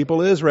of your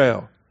people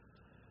Israel.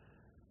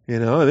 You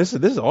know,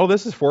 all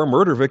this is for a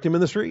murder victim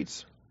in the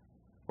streets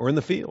or in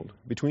the field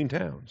between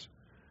towns.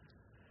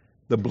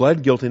 The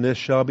blood guiltiness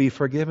shall be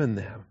forgiven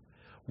them.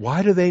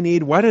 Why does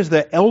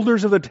the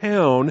elders of the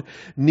town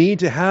need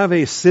to have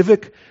a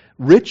civic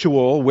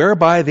ritual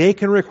whereby they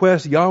can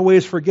request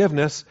Yahweh's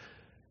forgiveness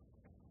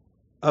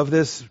of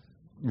this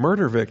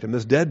murder victim,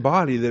 this dead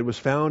body that was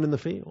found in the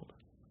field?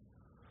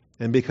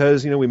 And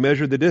because, we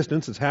measured the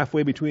distance, it's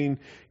halfway between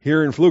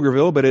here and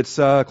Pflugerville, but it's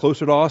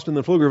closer to Austin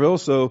than Pflugerville,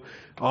 so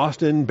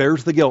Austin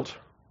bears the guilt.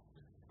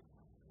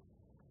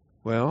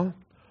 Well,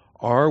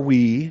 are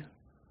we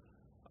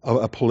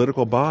a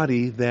political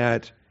body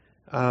that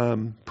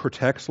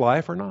protects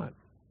life or not?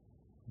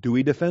 Do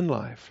we defend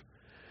life?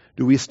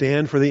 Do we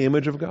stand for the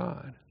image of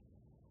God?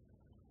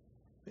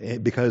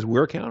 Because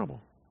we're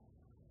accountable.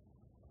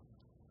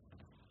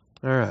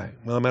 All right,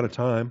 well, I'm out of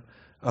time.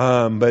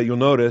 But you'll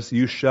notice,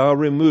 you shall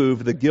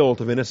remove the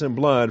guilt of innocent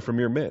blood from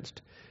your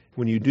midst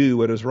when you do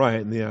what is right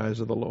in the eyes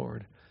of the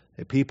Lord.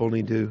 That people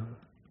need to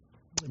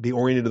be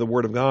oriented to the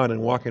Word of God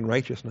and walk in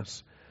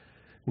righteousness.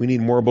 We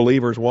need more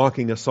believers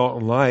walking as salt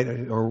and light,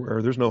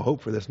 or there's no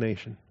hope for this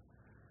nation.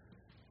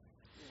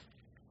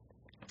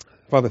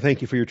 Father,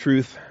 thank you for your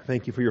truth.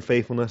 Thank you for your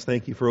faithfulness.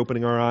 Thank you for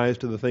opening our eyes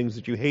to the things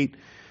that you hate.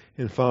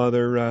 And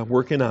Father,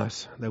 work in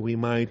us that we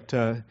might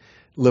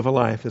live a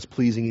life that's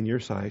pleasing in your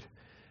sight.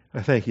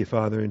 I thank you,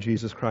 Father, in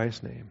Jesus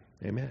Christ's name.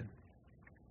 Amen.